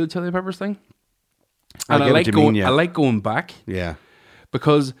dropped out of the Chili Peppers thing. And get what you mean, yeah. I like going back. Yeah.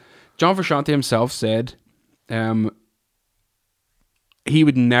 Because John Frusciante himself said he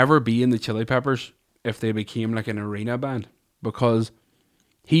would never be in the Chili Peppers if they became like an arena band, because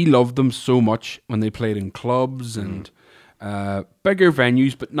he loved them so much when they played in clubs and bigger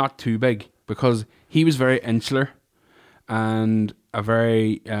venues, but not too big, because he was very insular and a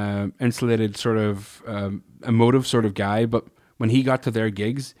very insulated sort of emotive sort of guy. But when he got to their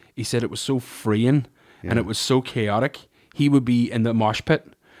gigs, he said it was so freeing and it was so chaotic. He would be in the mosh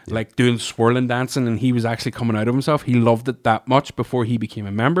pit, like doing swirling dancing, and he was actually coming out of himself. He loved it that much before he became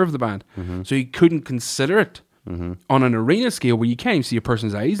a member of the band. So he couldn't consider it on an arena scale where you can't even see a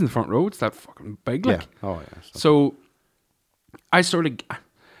person's eyes in the front row. It's that fucking big, like. Yeah. Oh, yeah. So I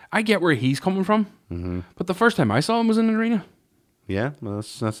get where he's coming from, but the first time I saw him was in an arena. Yeah, well,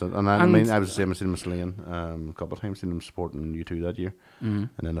 that's it. And I mean, I was the same. I seen them Slane a couple of times. Seen them supporting U2 that year, and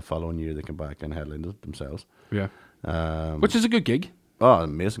then the following year they came back and headlined it themselves. Yeah, which is a good gig. Oh,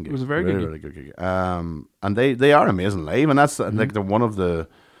 amazing gig! It was a very really, good really good gig. And they are amazing live, and that's like they're one of the.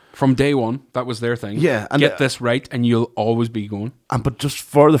 From day one, that was their thing. Yeah, and get this right, and you'll always be going. But just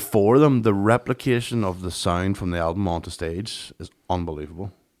for the four of them, the replication of the sound from the album onto stage is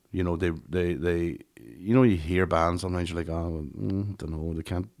unbelievable. You know, they you know, you hear bands sometimes you're like, oh, don't know,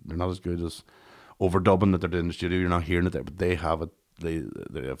 they're not as good as overdubbing that they're doing in the studio. You're not hearing it there, but they have it. They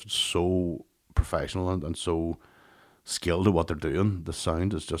have so professional and so skilled at what they're doing. The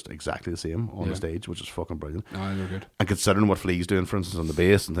sound is just exactly the same on the stage, which is fucking brilliant. Oh, they're good. And considering what Flea's doing, for instance, on the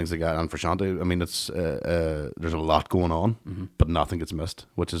bass and things like that, and for Shanti, I mean, it's there's a lot going on, but nothing gets missed,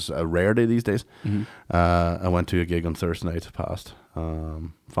 which is a rarity these days. I went to a gig on Thursday night past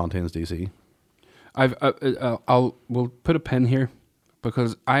Fontaine's DC. We'll put a pin here,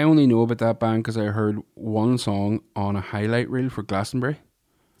 because I only know about that band because I heard one song on a highlight reel for Glastonbury.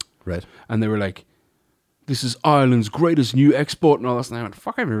 Right. And they were like, this is Ireland's greatest new export and all this. And I went,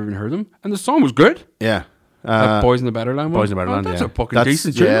 fuck, I've never even heard them. And the song was good. Yeah. That Boys in the Better Land one. Boys in the Better Land, that's yeah. a fucking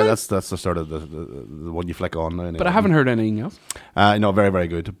decent tune. Yeah, right? that's the sort of the one you flick on now. But I haven't heard anything else. No, very, very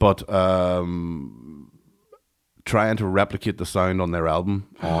good. But trying to replicate the sound on their album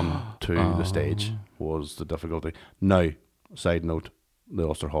onto the stage was the difficulty. Now, side note, the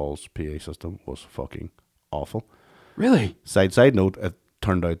Ulster Hall's PA system was fucking awful. Really? Side note, it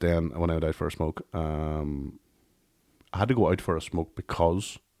turned out then when I went out for a smoke, I had to go out for a smoke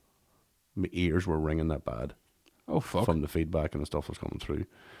because my ears were ringing that bad. Oh, fuck. From the feedback and the stuff that was coming through.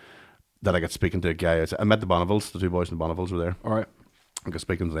 That I got speaking to a guy. I met the Bonnevilles, the two boys in the Bonnevilles were there. All right. I got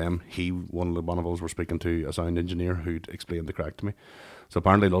speaking to them. One of the Bonnevilles were speaking to a sound engineer who'd explained the crack to me. So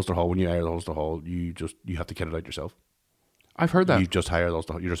apparently at Ulster Hall, when you hire the Ulster Hall, you have to kit it out yourself. I've heard that. You just hire the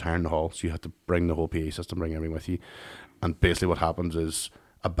Ulster Hall. You're just hiring the hall, so you have to bring the whole PA system, bring everything with you. And basically what happens is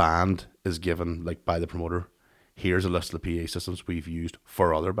a band is given, like by the promoter, here's a list of the PA systems we've used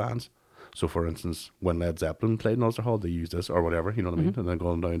for other bands. So for instance, when Led Zeppelin played in Ulster Hall, they used this or whatever, you know what I mean? And then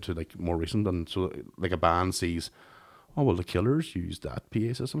going down to like more recent, and so like a band sees, oh well, the Killers used that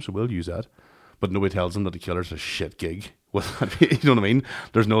PA system, so we'll use that. But nobody tells them that the Killers is a shit gig with that, you know what I mean?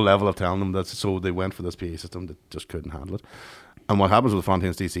 There's no level of telling them that, so they went for this PA system that just couldn't handle it. And what happens with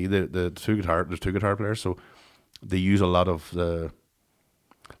Fontaine's DC, there's two guitar players, so they use a lot of one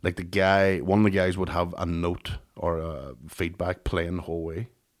of the guys would have a note or a feedback playing the whole way.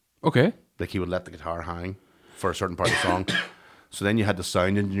 Okay. Like he would let the guitar hang for a certain part of the song. So then you had the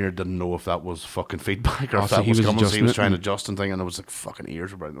sound engineer didn't know if that was fucking feedback or if that was coming. So he was trying to adjust and thing, and it was like fucking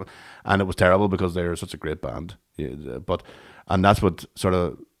ears were burning. And it was terrible because they're such a great band. Yeah, and that's what sort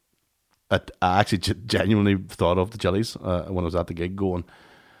of I actually genuinely thought of the Chili's when I was at the gig, going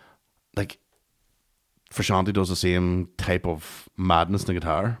like, Frusciante does the same type of madness in the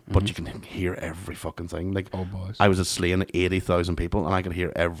guitar, but you can hear every fucking thing. Like, oh, boys. I was at Slane 80,000 people, and I could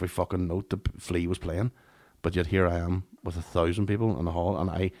hear every fucking note that Flea was playing. But yet here I am with 1,000 people in the hall, and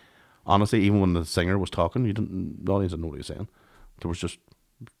I honestly, even when the singer was talking, the audience didn't know what he was saying. There was just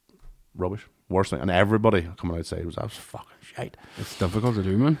rubbish. worst thing. And everybody coming outside was fucking shite. It's difficult to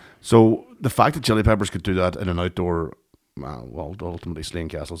do, man. So the fact that Chili Peppers could do that in an outdoor, ultimately Slane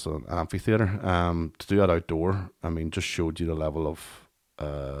Castle's an amphitheatre, to do that outdoor, I mean, just showed you the level of,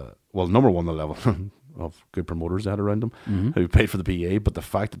 number one, the level of good promoters they had around them who paid for the PA, but the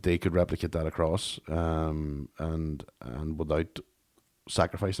fact that they could replicate that across and without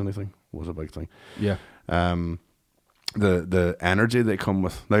sacrificing anything was a big thing. Yeah. The energy they come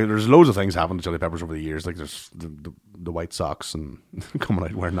with. Now, there's loads of things happened to Chili Peppers over the years. Like there's the white socks and coming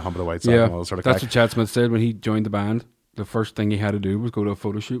out wearing the helmet of white socks and all that sort of that's crack. what Chad Smith said when he joined the band. The first thing he had to do was go to a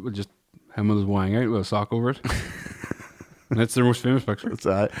photo shoot with just him with his wang out with a sock over it. And that's their most famous picture.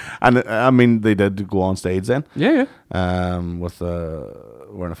 And I mean, they did go on stage then. Yeah. With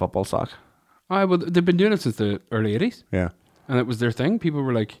wearing a football sock. Well, they've been doing it since the early 80s. Yeah. And it was their thing. People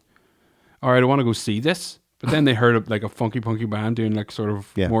were like, all right, I want to go see this. But then they heard of like a funky punky band doing like sort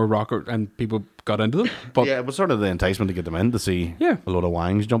of more rock, and people got into them. But yeah, it was sort of the enticement to get them in to see a load of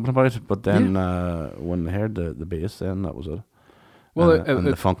wangs jumping about. But then when they heard the bass, then that was it. Well, and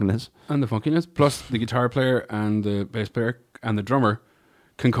the funkiness. And the funkiness. Plus the guitar player and the bass player and the drummer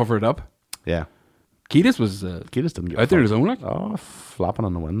can cover it up. Yeah. Kiedis was Kiedis didn't give out there in his own, like. Oh, flapping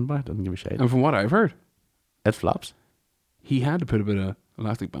on the wind, but didn't give a shit. And from what I've heard, it flaps. He had to put a bit of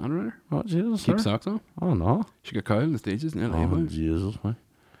elastic band around her. Oh, Jesus. Keep socks on. Oh, no. She got caught on the stages in LA. Oh, Jesus, man.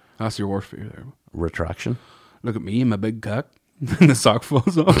 That's your worst fear there. Retraction. Look at me and my big cock. And the sock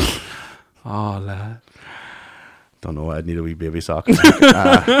falls off. Oh, lad. Don't know. I'd need a wee baby sock. Wee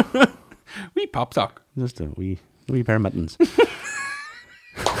pop sock. Just a wee pair of mittens.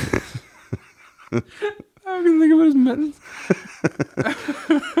 I can think of it as mittens.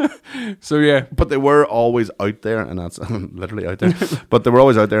 So yeah, but they were always out there, and that's literally out there. But they were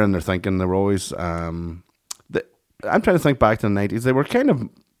always out there, and they're thinking. They were always. I'm trying to think back to the 90s. They were kind of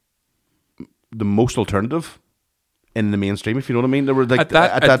the most alternative in the mainstream, if you know what I mean. They were like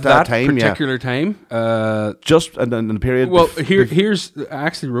at that time, particular time. Just in the period. Well, here's I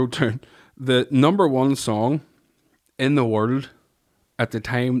actually wrote down the number one song in the world at the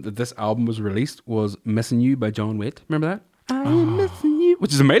time that this album was released was "Missing You" by John Waite. Remember that? I'm missing you,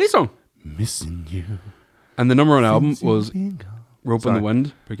 which is a Maiden song. Missing you. And the number one album was "Rope in the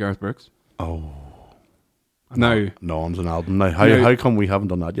Wind" by Garth Brooks. Oh. Now, Norm's an album. Now, how come we haven't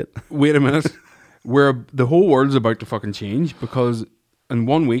done that yet? Wait a minute. The whole world's about to fucking change because in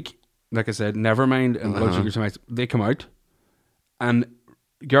 1 week, like I said, Nevermind and Blood Sugar Sex, they come out, and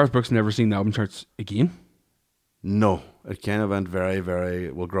Garth Brooks never seen the album charts again. No, it kind of went very, very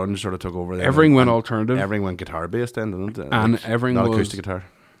well. Grunge sort of took over there. Everything went alternative. Everything went guitar based, then, didn't it? And like, everything not was acoustic guitar.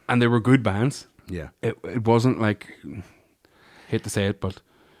 And they were good bands. Yeah, it wasn't like, hate to say it, but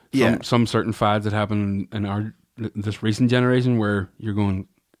some certain fads that happened in this recent generation where you're going,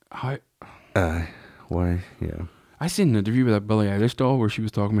 how? Why? Yeah. I seen an interview with that Billie Eilish doll where she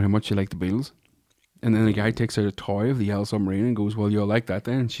was talking about how much she liked the Beatles, and then the guy takes out a toy of the Yellow Submarine and goes, "Well, you'll like that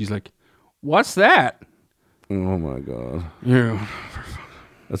then." And she's like, "What's that?" Oh my god. Yeah.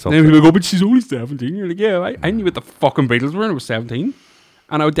 That's then people go, "But she's only 17." You're like, "Yeah, I knew what the fucking Beatles were when I was 17,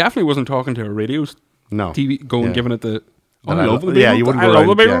 and I definitely wasn't talking to a radio TV giving it the. Oh, I love the Beatles. Yeah, you wouldn't. I love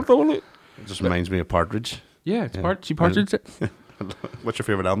the Beatles. It just reminds me of Partridge. Yeah, it's Partridge. What's your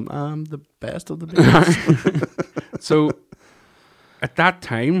favorite album? The best of the Beatles. So, at that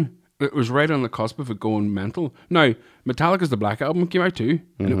time, it was right on the cusp of it going mental. Now, Metallica's The Black Album came out too,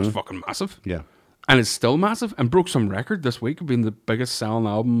 and it was fucking massive. Yeah. And it's still massive, and broke some record this week of being the biggest selling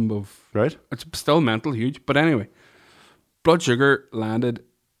album of... Right. It's still mental, huge. But anyway, Blood Sugar landed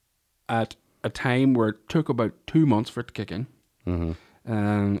at a time where it took about 2 months for it to kick in. Mm-hmm.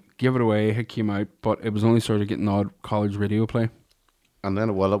 And Give It Away had came out, but it was only sort of getting odd college radio play. And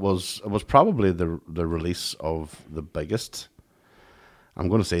then, it was probably the release of the biggest... I'm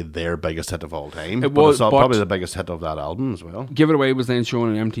going to say their biggest hit of all time. It was probably the biggest hit of that album as well. Give It Away was then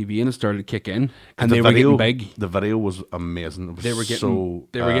shown on MTV and it started to kick in. And they were getting big. The video was amazing. It was they were getting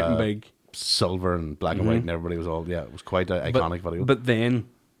big. Silver and black and white, and everybody was all, it was quite an iconic video. But then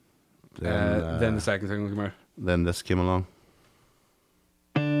the second single came out. Then this came along.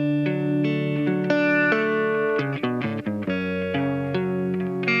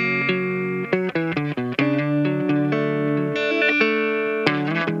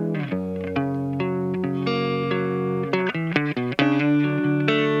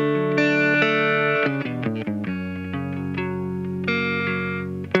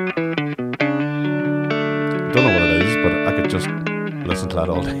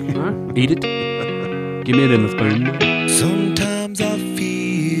 All day. Eat it. Give me it in the spoon. Sometimes I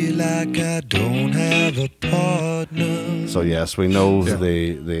feel like I don't have a partner. So yes, we know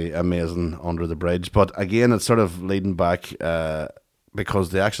the amazing Under the Bridge, but again, it's sort of leading back because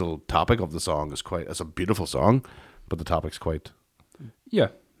the actual topic of the song is it's a beautiful song, but the topic's quite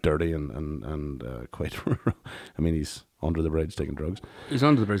dirty and quite. I mean, he's under the bridge taking drugs. He's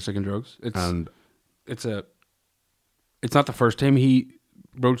under the bridge taking drugs. It's not the first time he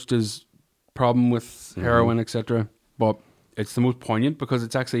broached his problem with heroin, etc. But it's the most poignant because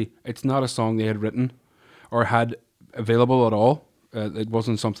it's not a song they had written or had available at all. It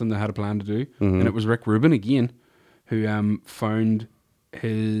wasn't something they had a plan to do, and it was Rick Rubin again who found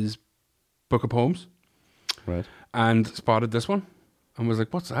his book of poems, right, and spotted this one and was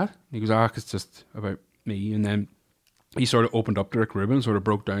like, "What's that?" And he goes, "It's just about me." And then he sort of opened up to Rick Rubin, sort of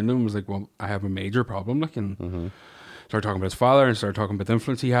broke down to him, and was like, "Well, I have a major problem," and started talking about his father and started talking about the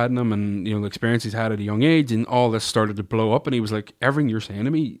influence he had in him and the experience he's had at a young age, and all this started to blow up. And he was like, "Everything you're saying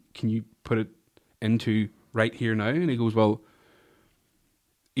to me, can you put it into right here now?" And he goes, "Well,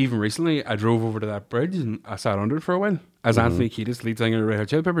 even recently, I drove over to that bridge and I sat under it for a while as Anthony Kiedis, lead singer of Red Hot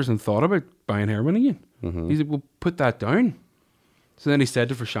Chili Peppers, and thought about buying heroin again." He said, "Well, put that down." So then he said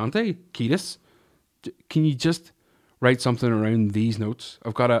to Frusciante, "Kiedis, can you just write something around these notes?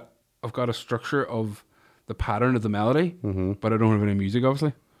 I've got a structure of the pattern of the melody, but I don't have any music,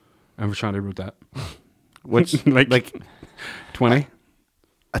 obviously." And Frusciante wrote that. Which like 20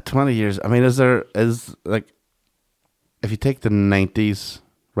 at 20 years. I mean, is like if you take the 90s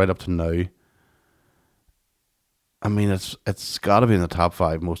right up to now, I mean, it's got to be in the top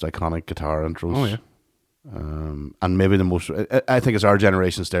 5 most iconic guitar intros. Oh yeah. And maybe the most. I think it's our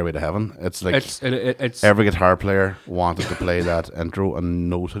generation's Stairway to Heaven. It's like it's every guitar player wanted to play that intro and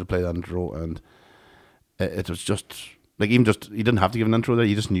knows how to play that intro, and it was just like you didn't have to give an intro there.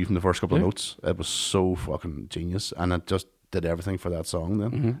 You just knew from the first couple of notes. It was so fucking genius, and it just did everything for that song.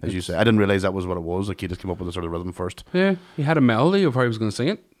 Then, as you say, I didn't realize that was what it was. Like he just came up with a sort of rhythm first. Yeah, he had a melody of how he was going to sing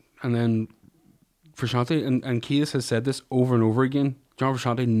it, and then Frusciante and Kiedis has said this over and over again. John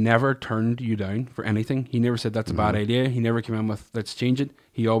Frusciante never turned you down for anything. He never said that's a bad idea. He never came in with let's change it.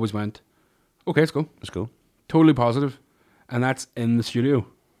 He always went, okay, let's go. Let's go. Totally positive. And that's in the studio.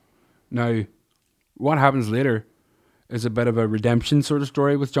 Now, what happens later is a bit of a redemption sort of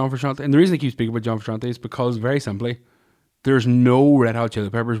story with John Frusciante. And the reason I keep speaking about John Frusciante is because, very simply, there's no Red Hot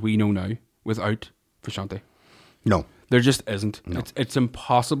Chili Peppers we know now without Frusciante. No. There just isn't. No. It's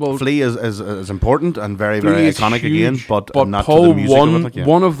impossible. Flea is important and very, very iconic again, but not pull to the music of it.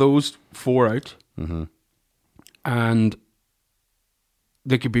 One of those 4 out, and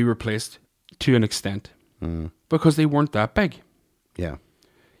they could be replaced to an extent because they weren't that big. Yeah.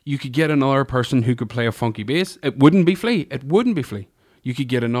 You could get another person who could play a funky bass. It wouldn't be Flea. You could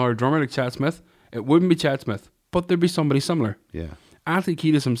get another drummer like Chad Smith. It wouldn't be Chad Smith, but there'd be somebody similar. Yeah. Anthony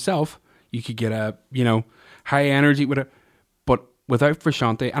Kiedis himself, you could get a, high energy with it, but without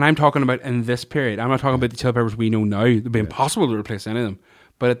Frusciante, and I'm talking about in this period, I'm not talking about the Chili Peppers we know now. It'd be impossible to replace any of them.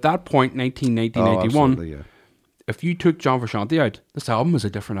 But at that point, 1990, 91, if you took John Frusciante out, this album was a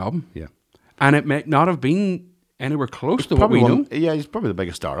different album. Yeah. And it may not have been anywhere close to what we know. Yeah, he's probably the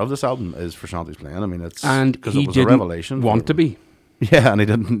biggest star of this album is Frusciante's playing. I mean, it's because it was a revelation. Want to be. Yeah, and he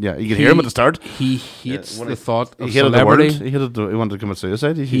didn't. Yeah, you could hear him at the start. He hates the thought of he hated celebrity. The word. He wanted to commit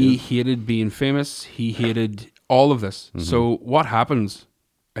suicide. He hated being famous. He hated all of this. So what happens?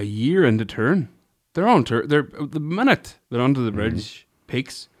 A year into turn, they're on tour. They're the minute they're Under the Bridge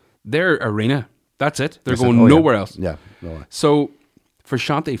peaks, their arena. That's it. They're going nowhere else. Yeah, no way. So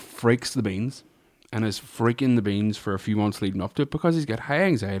Frusciante freaks the beans and is freaking the beans for a few months leading up to it because he's got high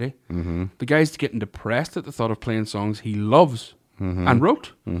anxiety. The guy's getting depressed at the thought of playing songs he loves. And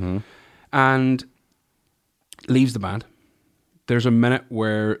wrote, and leaves the band. There's a minute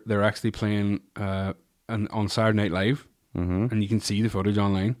where they're actually playing on Saturday Night Live, and you can see the footage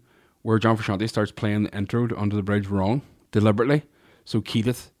online, where John Frusciante starts playing the intro to Under the Bridge wrong, deliberately, so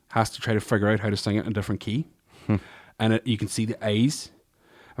Kiedis has to try to figure out how to sing it in a different key. And you can see the eyes,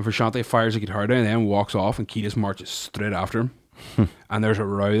 and Frusciante fires a guitar down and then walks off, and Kiedis marches straight after him. And there's a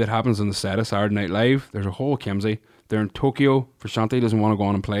row that happens on the set of Saturday Night Live. There's a whole Kimsey. They're in Tokyo. Frusciante doesn't want to go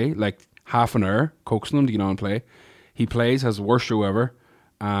on and play. Like half an hour, coaxing them to get on and play. He plays, has the worst show ever,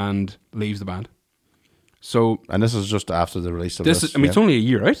 and leaves the band. So, and this is just after the release of this. It's only a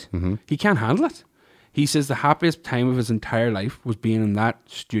year out. He can't handle it. He says the happiest time of his entire life was being in that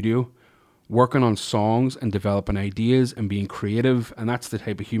studio, working on songs and developing ideas and being creative. And that's the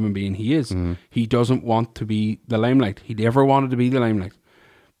type of human being he is. He doesn't want to be the limelight. He never wanted to be the limelight.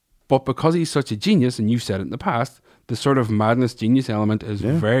 But because he's such a genius, and you've said it in the past, the sort of madness genius element is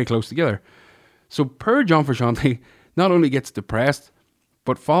very close together. So poor John Frusciante not only gets depressed,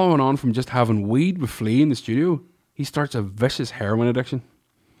 But following on from just having weed with Flea in the studio, he starts a vicious heroin addiction.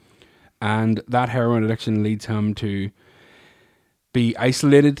 And that heroin addiction leads him to be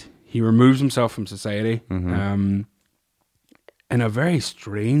isolated. He removes himself from society. In a very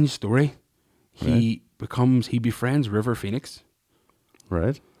strange story, he befriends River Phoenix.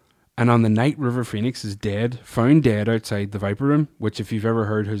 Right. And on the night River Phoenix is found dead outside the Viper Room, which if you've ever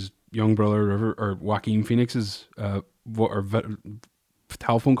heard his young brother River or Joaquin Phoenix's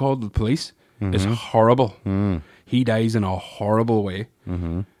telephone call to the police is horrible. He dies in a horrible way.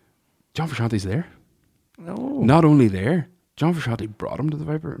 John Frusciante's there. Oh. Not only there, John Frusciante brought him to the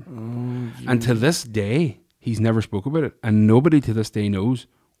Viper Room. And to this day, he's never spoke about it. And nobody to this day knows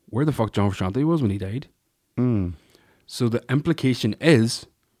where the fuck John Frusciante was when he died. So the implication is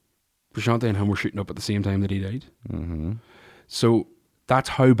Frusciante and him were shooting up at the same time that he died. So that's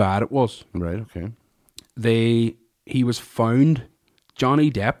how bad it was. Right, okay. He was found, Johnny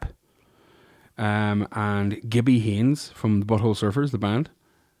Depp and Gibby Haynes from the Butthole Surfers, the band,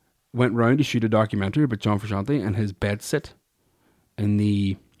 went round to shoot a documentary about John Frusciante and his bedsit in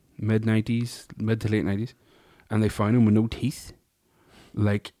the mid to late 90s. And they found him with no teeth.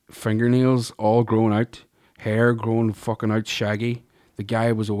 Like fingernails all grown out, hair growing fucking out shaggy. The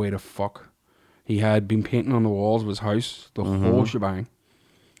guy was a way to fuck. He had been painting on the walls of his house, the whole shebang.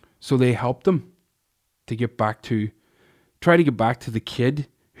 So they helped him to try to get back to the kid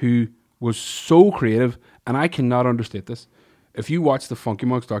who was so creative. And I cannot understate this. If you watch the Funky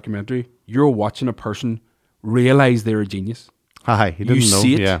Monks documentary, you're watching a person realize they're a genius. Hi, he didn't know.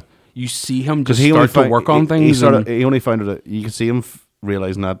 See it. Yeah. You see him just start to work on things. He only found it. You can see him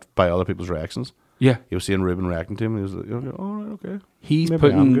realizing that by other people's reactions. Yeah. He was seeing Ruben reacting to him. He was like, oh, right, okay. He's Maybe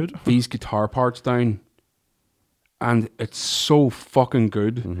putting these guitar parts down, and it's so fucking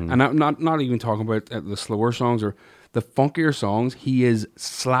good. And I'm not even talking about the slower songs or the funkier songs. He is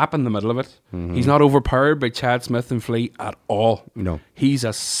slapping the middle of it. He's not overpowered by Chad Smith and Flea at all. No. He's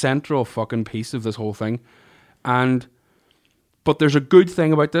a central fucking piece of this whole thing. But there's a good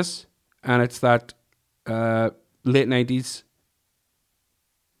thing about this, and it's that late 90s,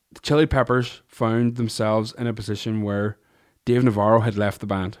 the Chili Peppers found themselves in a position where Dave Navarro had left the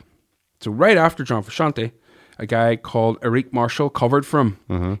band. So right after John Frusciante, a guy called Eric Marshall covered for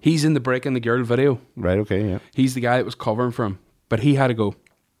him. He's in the Breaking the Girl video. Right, okay, yeah. He's the guy that was covering for him, but he had to go.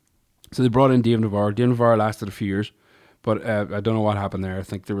 So they brought in Dave Navarro. Dave Navarro lasted a few years, but I don't know what happened there. I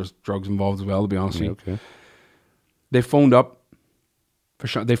think there was drugs involved as well, to be honest with you. Okay. They phoned up.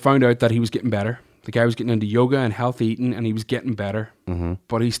 They found out that he was getting better. The guy was getting into yoga and healthy eating, and he was getting better.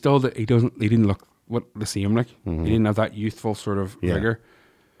 But he didn't look the same like. He didn't have that youthful sort of vigor.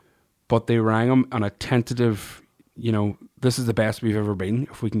 But they rang him on a tentative, this is the best we've ever been.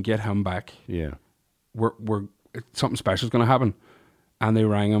 If we can get him back, we're something special is going to happen. And they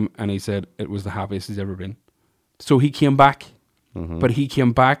rang him, and he said it was the happiest he's ever been. So he came back, but he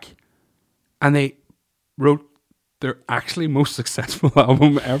came back, and they wrote their actually most successful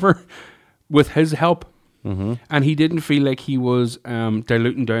album ever with his help. And he didn't feel like he was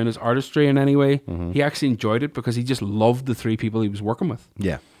diluting down his artistry in any way. He actually enjoyed it because he just loved the three people he was working with.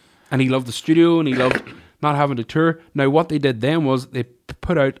 Yeah. And he loved the studio, and he loved not having to tour. Now, what they did then was they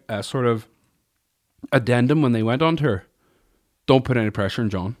put out a sort of addendum when they went on tour. Don't put any pressure on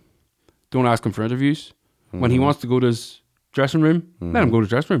John. Don't ask him for interviews. When he wants to go to his dressing room, let him go to his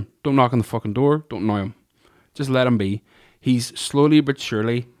dressing room. Don't knock on the fucking door. Don't annoy him. Just let him be. He's slowly but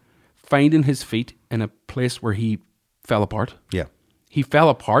surely finding his feet in a place where he fell apart. Yeah. He fell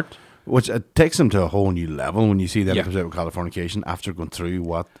apart. Which takes him to a whole new level when you see them episode of Californication after going through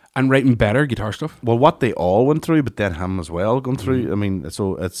what... And writing better guitar stuff. Well, what they all went through, but then him as well going through. I mean,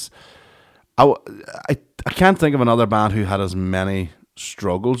 so it's... I can't think of another band who had as many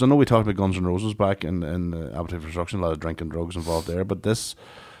struggles. I know we talked about Guns N' Roses back in Appetite for Destruction, a lot of drinking, drugs involved there, but it's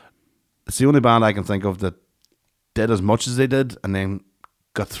the only band I can think of that did as much as they did and then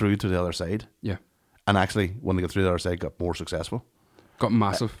got through to the other side. Yeah. And actually, when they got through the other side, got more successful. Got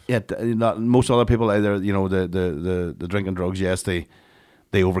massive. Most other people either, the drinking drugs, yes, they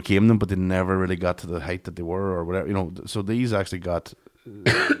overcame them, but they never really got to the height that they were or whatever, So these actually got,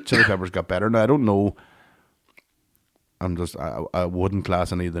 Chili Peppers got better. Now, I don't know, I wouldn't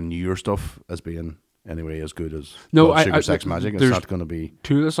class any of the newer stuff as being anyway as good as Sugar Sex Magic. It's not going to be.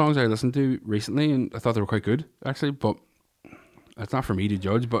 Two of the songs I listened to recently, and I thought they were quite good, actually, but it's not for me to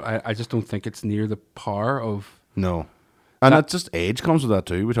judge, but I just don't think it's near the power of... No. And that's just age comes with that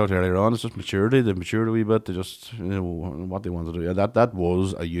too. We talked earlier on. It's just maturity. They've matured a wee bit. They just what they wanted to do. That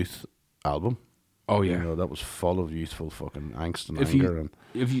was a youth album. Oh yeah, that was full of youthful fucking angst and anger. And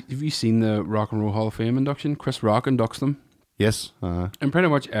have you seen the Rock and Roll Hall of Fame induction? Chris Rock inducts them. Yes. And pretty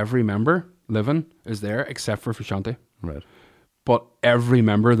much every member living is there except for Frusciante. Right. But every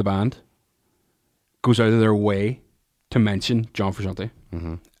member of the band goes out of their way to mention John Frusciante.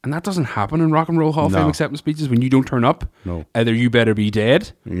 Mm-hmm. And that doesn't happen in Rock and Roll Hall of Fame acceptance speeches. When you don't turn up, either you better be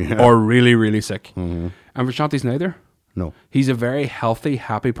dead or really, really sick. Mm-hmm. And Frusciante's neither. No. He's a very healthy,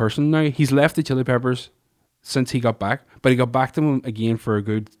 happy person now. He's left the Chili Peppers since he got back, but he got back to them again for a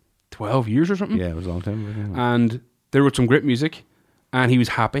good 12 years or something. Yeah, it was a long time. And they wrote some great music, and he was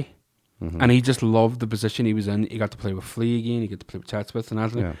happy. Mm-hmm. And he just loved the position he was in. He got to play with Flea again. He got to play with Chatsworth and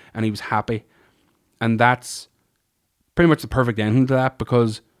Anthony, and he was happy. And that's pretty much the perfect ending to that,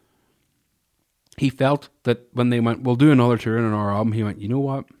 because he felt that when they went, we'll do another tour in our album, he went, you know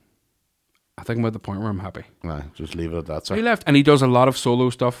what? I think I'm at the point where I'm happy. Nah, just leave it at that, sir. He left, and he does a lot of solo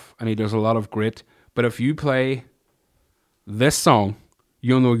stuff, and he does a lot of great. But if you play this song,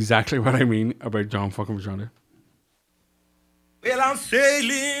 you'll know exactly what I mean about John fucking Frusciante. Well, I'm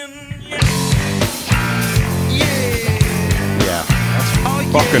sailing. Yeah.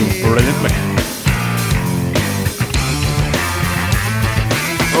 That's Fucking brilliant. Like.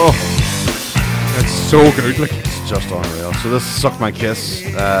 Oh, that's so good. Like, it's just unreal. So this Suck My Kiss,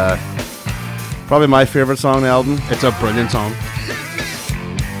 probably my favourite song on the album. It's a brilliant song.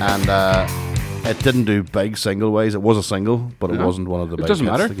 And it didn't do big single ways. It was a single, but it wasn't one of the big hits. It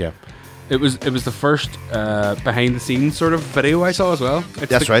doesn't matter. Yeah. It was the first behind the scenes sort of video I saw as well.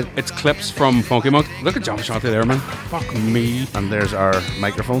 That's right. It's clips from Funky Monk. Look at John Frusciante there, man. Fuck me. And there's our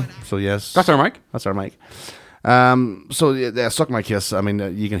microphone. So yes, that's our mic. That's our mic. So yeah, Suck My Kiss. I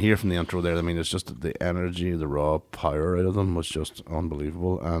mean, you can hear from the intro there. I mean, it's just the energy, the raw power out of them was just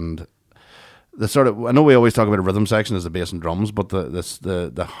unbelievable. And the sort of, I know we always talk about a rhythm section as the bass and drums, but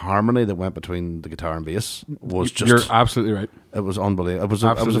the harmony that went between the guitar and bass was just... You're absolutely right. It was unbelievable. It was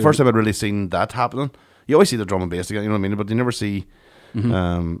the first time I'd really seen that happening. You always see the drum and bass together, you know what I mean? But you never see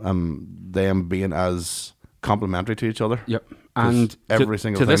them being as complementary to each other. Yep. And every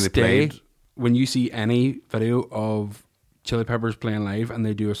single to thing this they played... day, when you see any video of Chili Peppers playing live and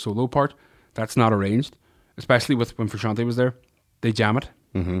they do a solo part, that's not arranged. Especially with when Frusciante was there. They jam it.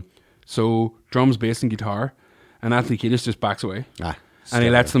 Mm-hmm. So drums, bass, and guitar, and Anthony Kiedis just backs away, and he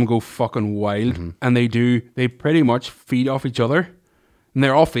lets them go fucking wild. Mm-hmm. And they pretty much feed off each other, and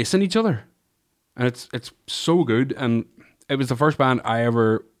they're all facing each other, and it's so good. And it was the first band I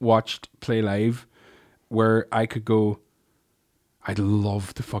ever watched play live where I could go, I'd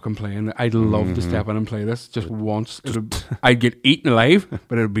love to fucking play, and I'd love to step in and play this just once. I'd get eaten alive,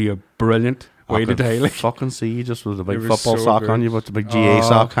 but it'd be a brilliant way to die. Like, fucking see you just with a big football sock on you, with the big GA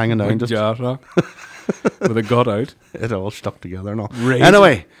sock hanging down, just with a gut out. It all stuck together and all. Crazy.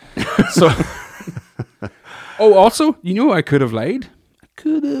 Anyway, so also, you know, I could have lied.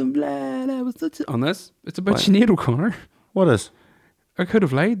 I was on this. It's about Sinead O'Connor. What is? I could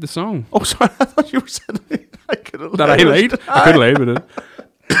have lied the song. Oh, sorry, I thought you were saying I could have lied. That I lied. I could have lied with it.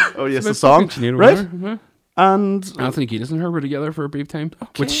 Oh yes, the song, right? Uh-huh. And Anthony Kiedis and her were together for a brief time,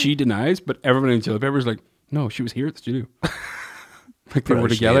 which she denies, but everyone in Chili Peppers like, no, she was here at the studio. Like they were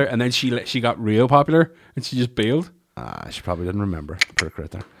together, and then she got real popular, and she just bailed. She probably didn't remember. Put it right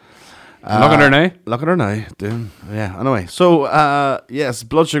there. Look at her now. Look at her now, dude. Yeah. Anyway, so yes,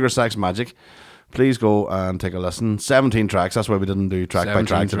 Blood Sugar Sex Magic. Please go and take a listen. 17 tracks. That's why we didn't do track by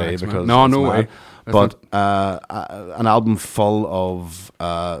track today, because no way. But an album full of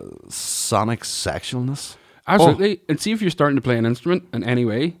sonic sexualness. Absolutely. And see if you're starting to play an instrument in any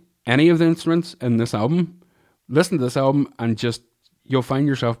way, any of the instruments in this album, listen to this album and just, you'll find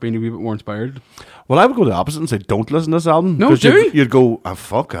yourself being a wee bit more inspired. Well, I would go the opposite and say, don't listen to this album. No, do you'd go, oh,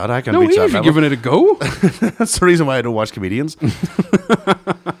 fuck God, I can reach that level. No, you're giving it a go. That's the reason why I don't watch comedians. No,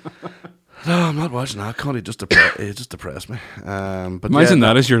 I'm not watching that. Can't it just depressed me? But imagine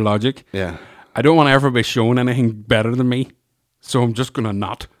that is your logic. Yeah. I don't want to ever be shown anything better than me, so I'm just going to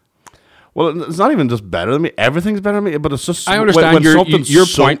not. Well, it's not even just better than me. Everything's better than me, but it's just... I understand your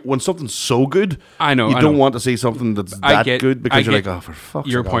point. When something's so good, I know, you don't want to see something that's good, because you're like, oh, for fuck's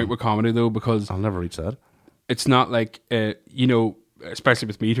sake. Your point with comedy, though, because... I'll never reach that. It's not like, you know, especially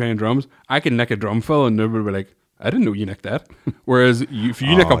with me playing drums, I can nick a drum fill and nobody will be like, I didn't know you nicked that. Whereas if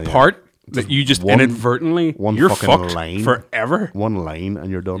you nick a part that you just inadvertently, you're fucked forever. One line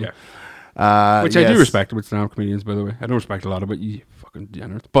and you're done. Yeah. Which I do respect with stand-up comedians, by the way. I don't respect a lot of it, you fucking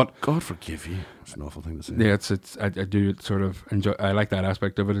degenerate. But God forgive you. It's an awful thing to say. Yeah, I do sort of enjoy. I like that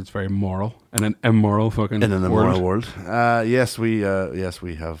aspect of it. It's very moral in an immoral fucking in an immoral world. Yes, we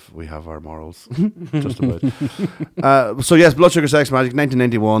have our morals. Just about. So yes, Blood Sugar Sex Magic,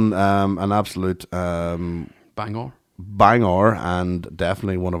 1991, an absolute banger. bang or, and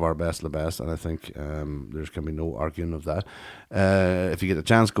definitely one of our best of the best, and I think there's going to be no arguing of that. If you get a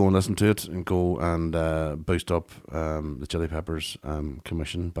chance, go and listen to it, and go and boost up the Chili Peppers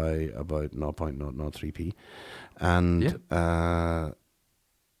commission by about 0.003p, and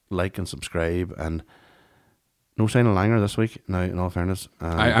like and subscribe, and no sign of Langer this week. Now, in all fairness,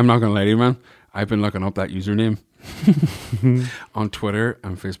 I'm not going to lie to you, man. I've been looking up that username on Twitter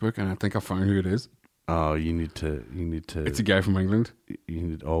and Facebook, and I think I found who it is. Oh, you need to. It's a guy from England. You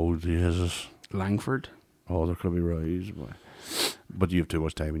need. Oh, Jesus. Langford. Oh, there could be rise, but you have too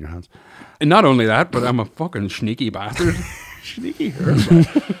much time in your hands. And not only that, but I'm a fucking sneaky bastard. Sneaky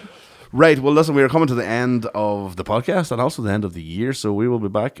herb. Right, well, listen, we are coming to the end of the podcast and also the end of the year, so we will be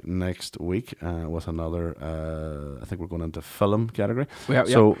back next week with another, I think we're going into film category.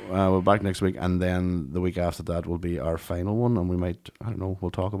 So we're back next week, and then the week after that will be our final one, and we might, I don't know,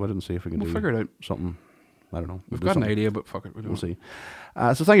 we'll talk about it and see if we can figure it out. Something, I don't know. We've got an idea, but fuck it, we'll see.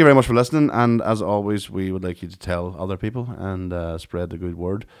 So thank you very much for listening, and as always, we would like you to tell other people and spread the good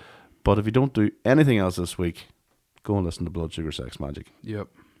word. But if you don't do anything else this week, go and listen to Blood Sugar Sex Magic. Yep.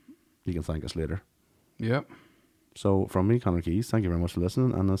 You can thank us later. Yep. So from me, Conor Keys, thank you very much for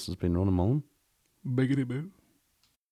listening, and this has been Ronan Mullen. Biggity boo.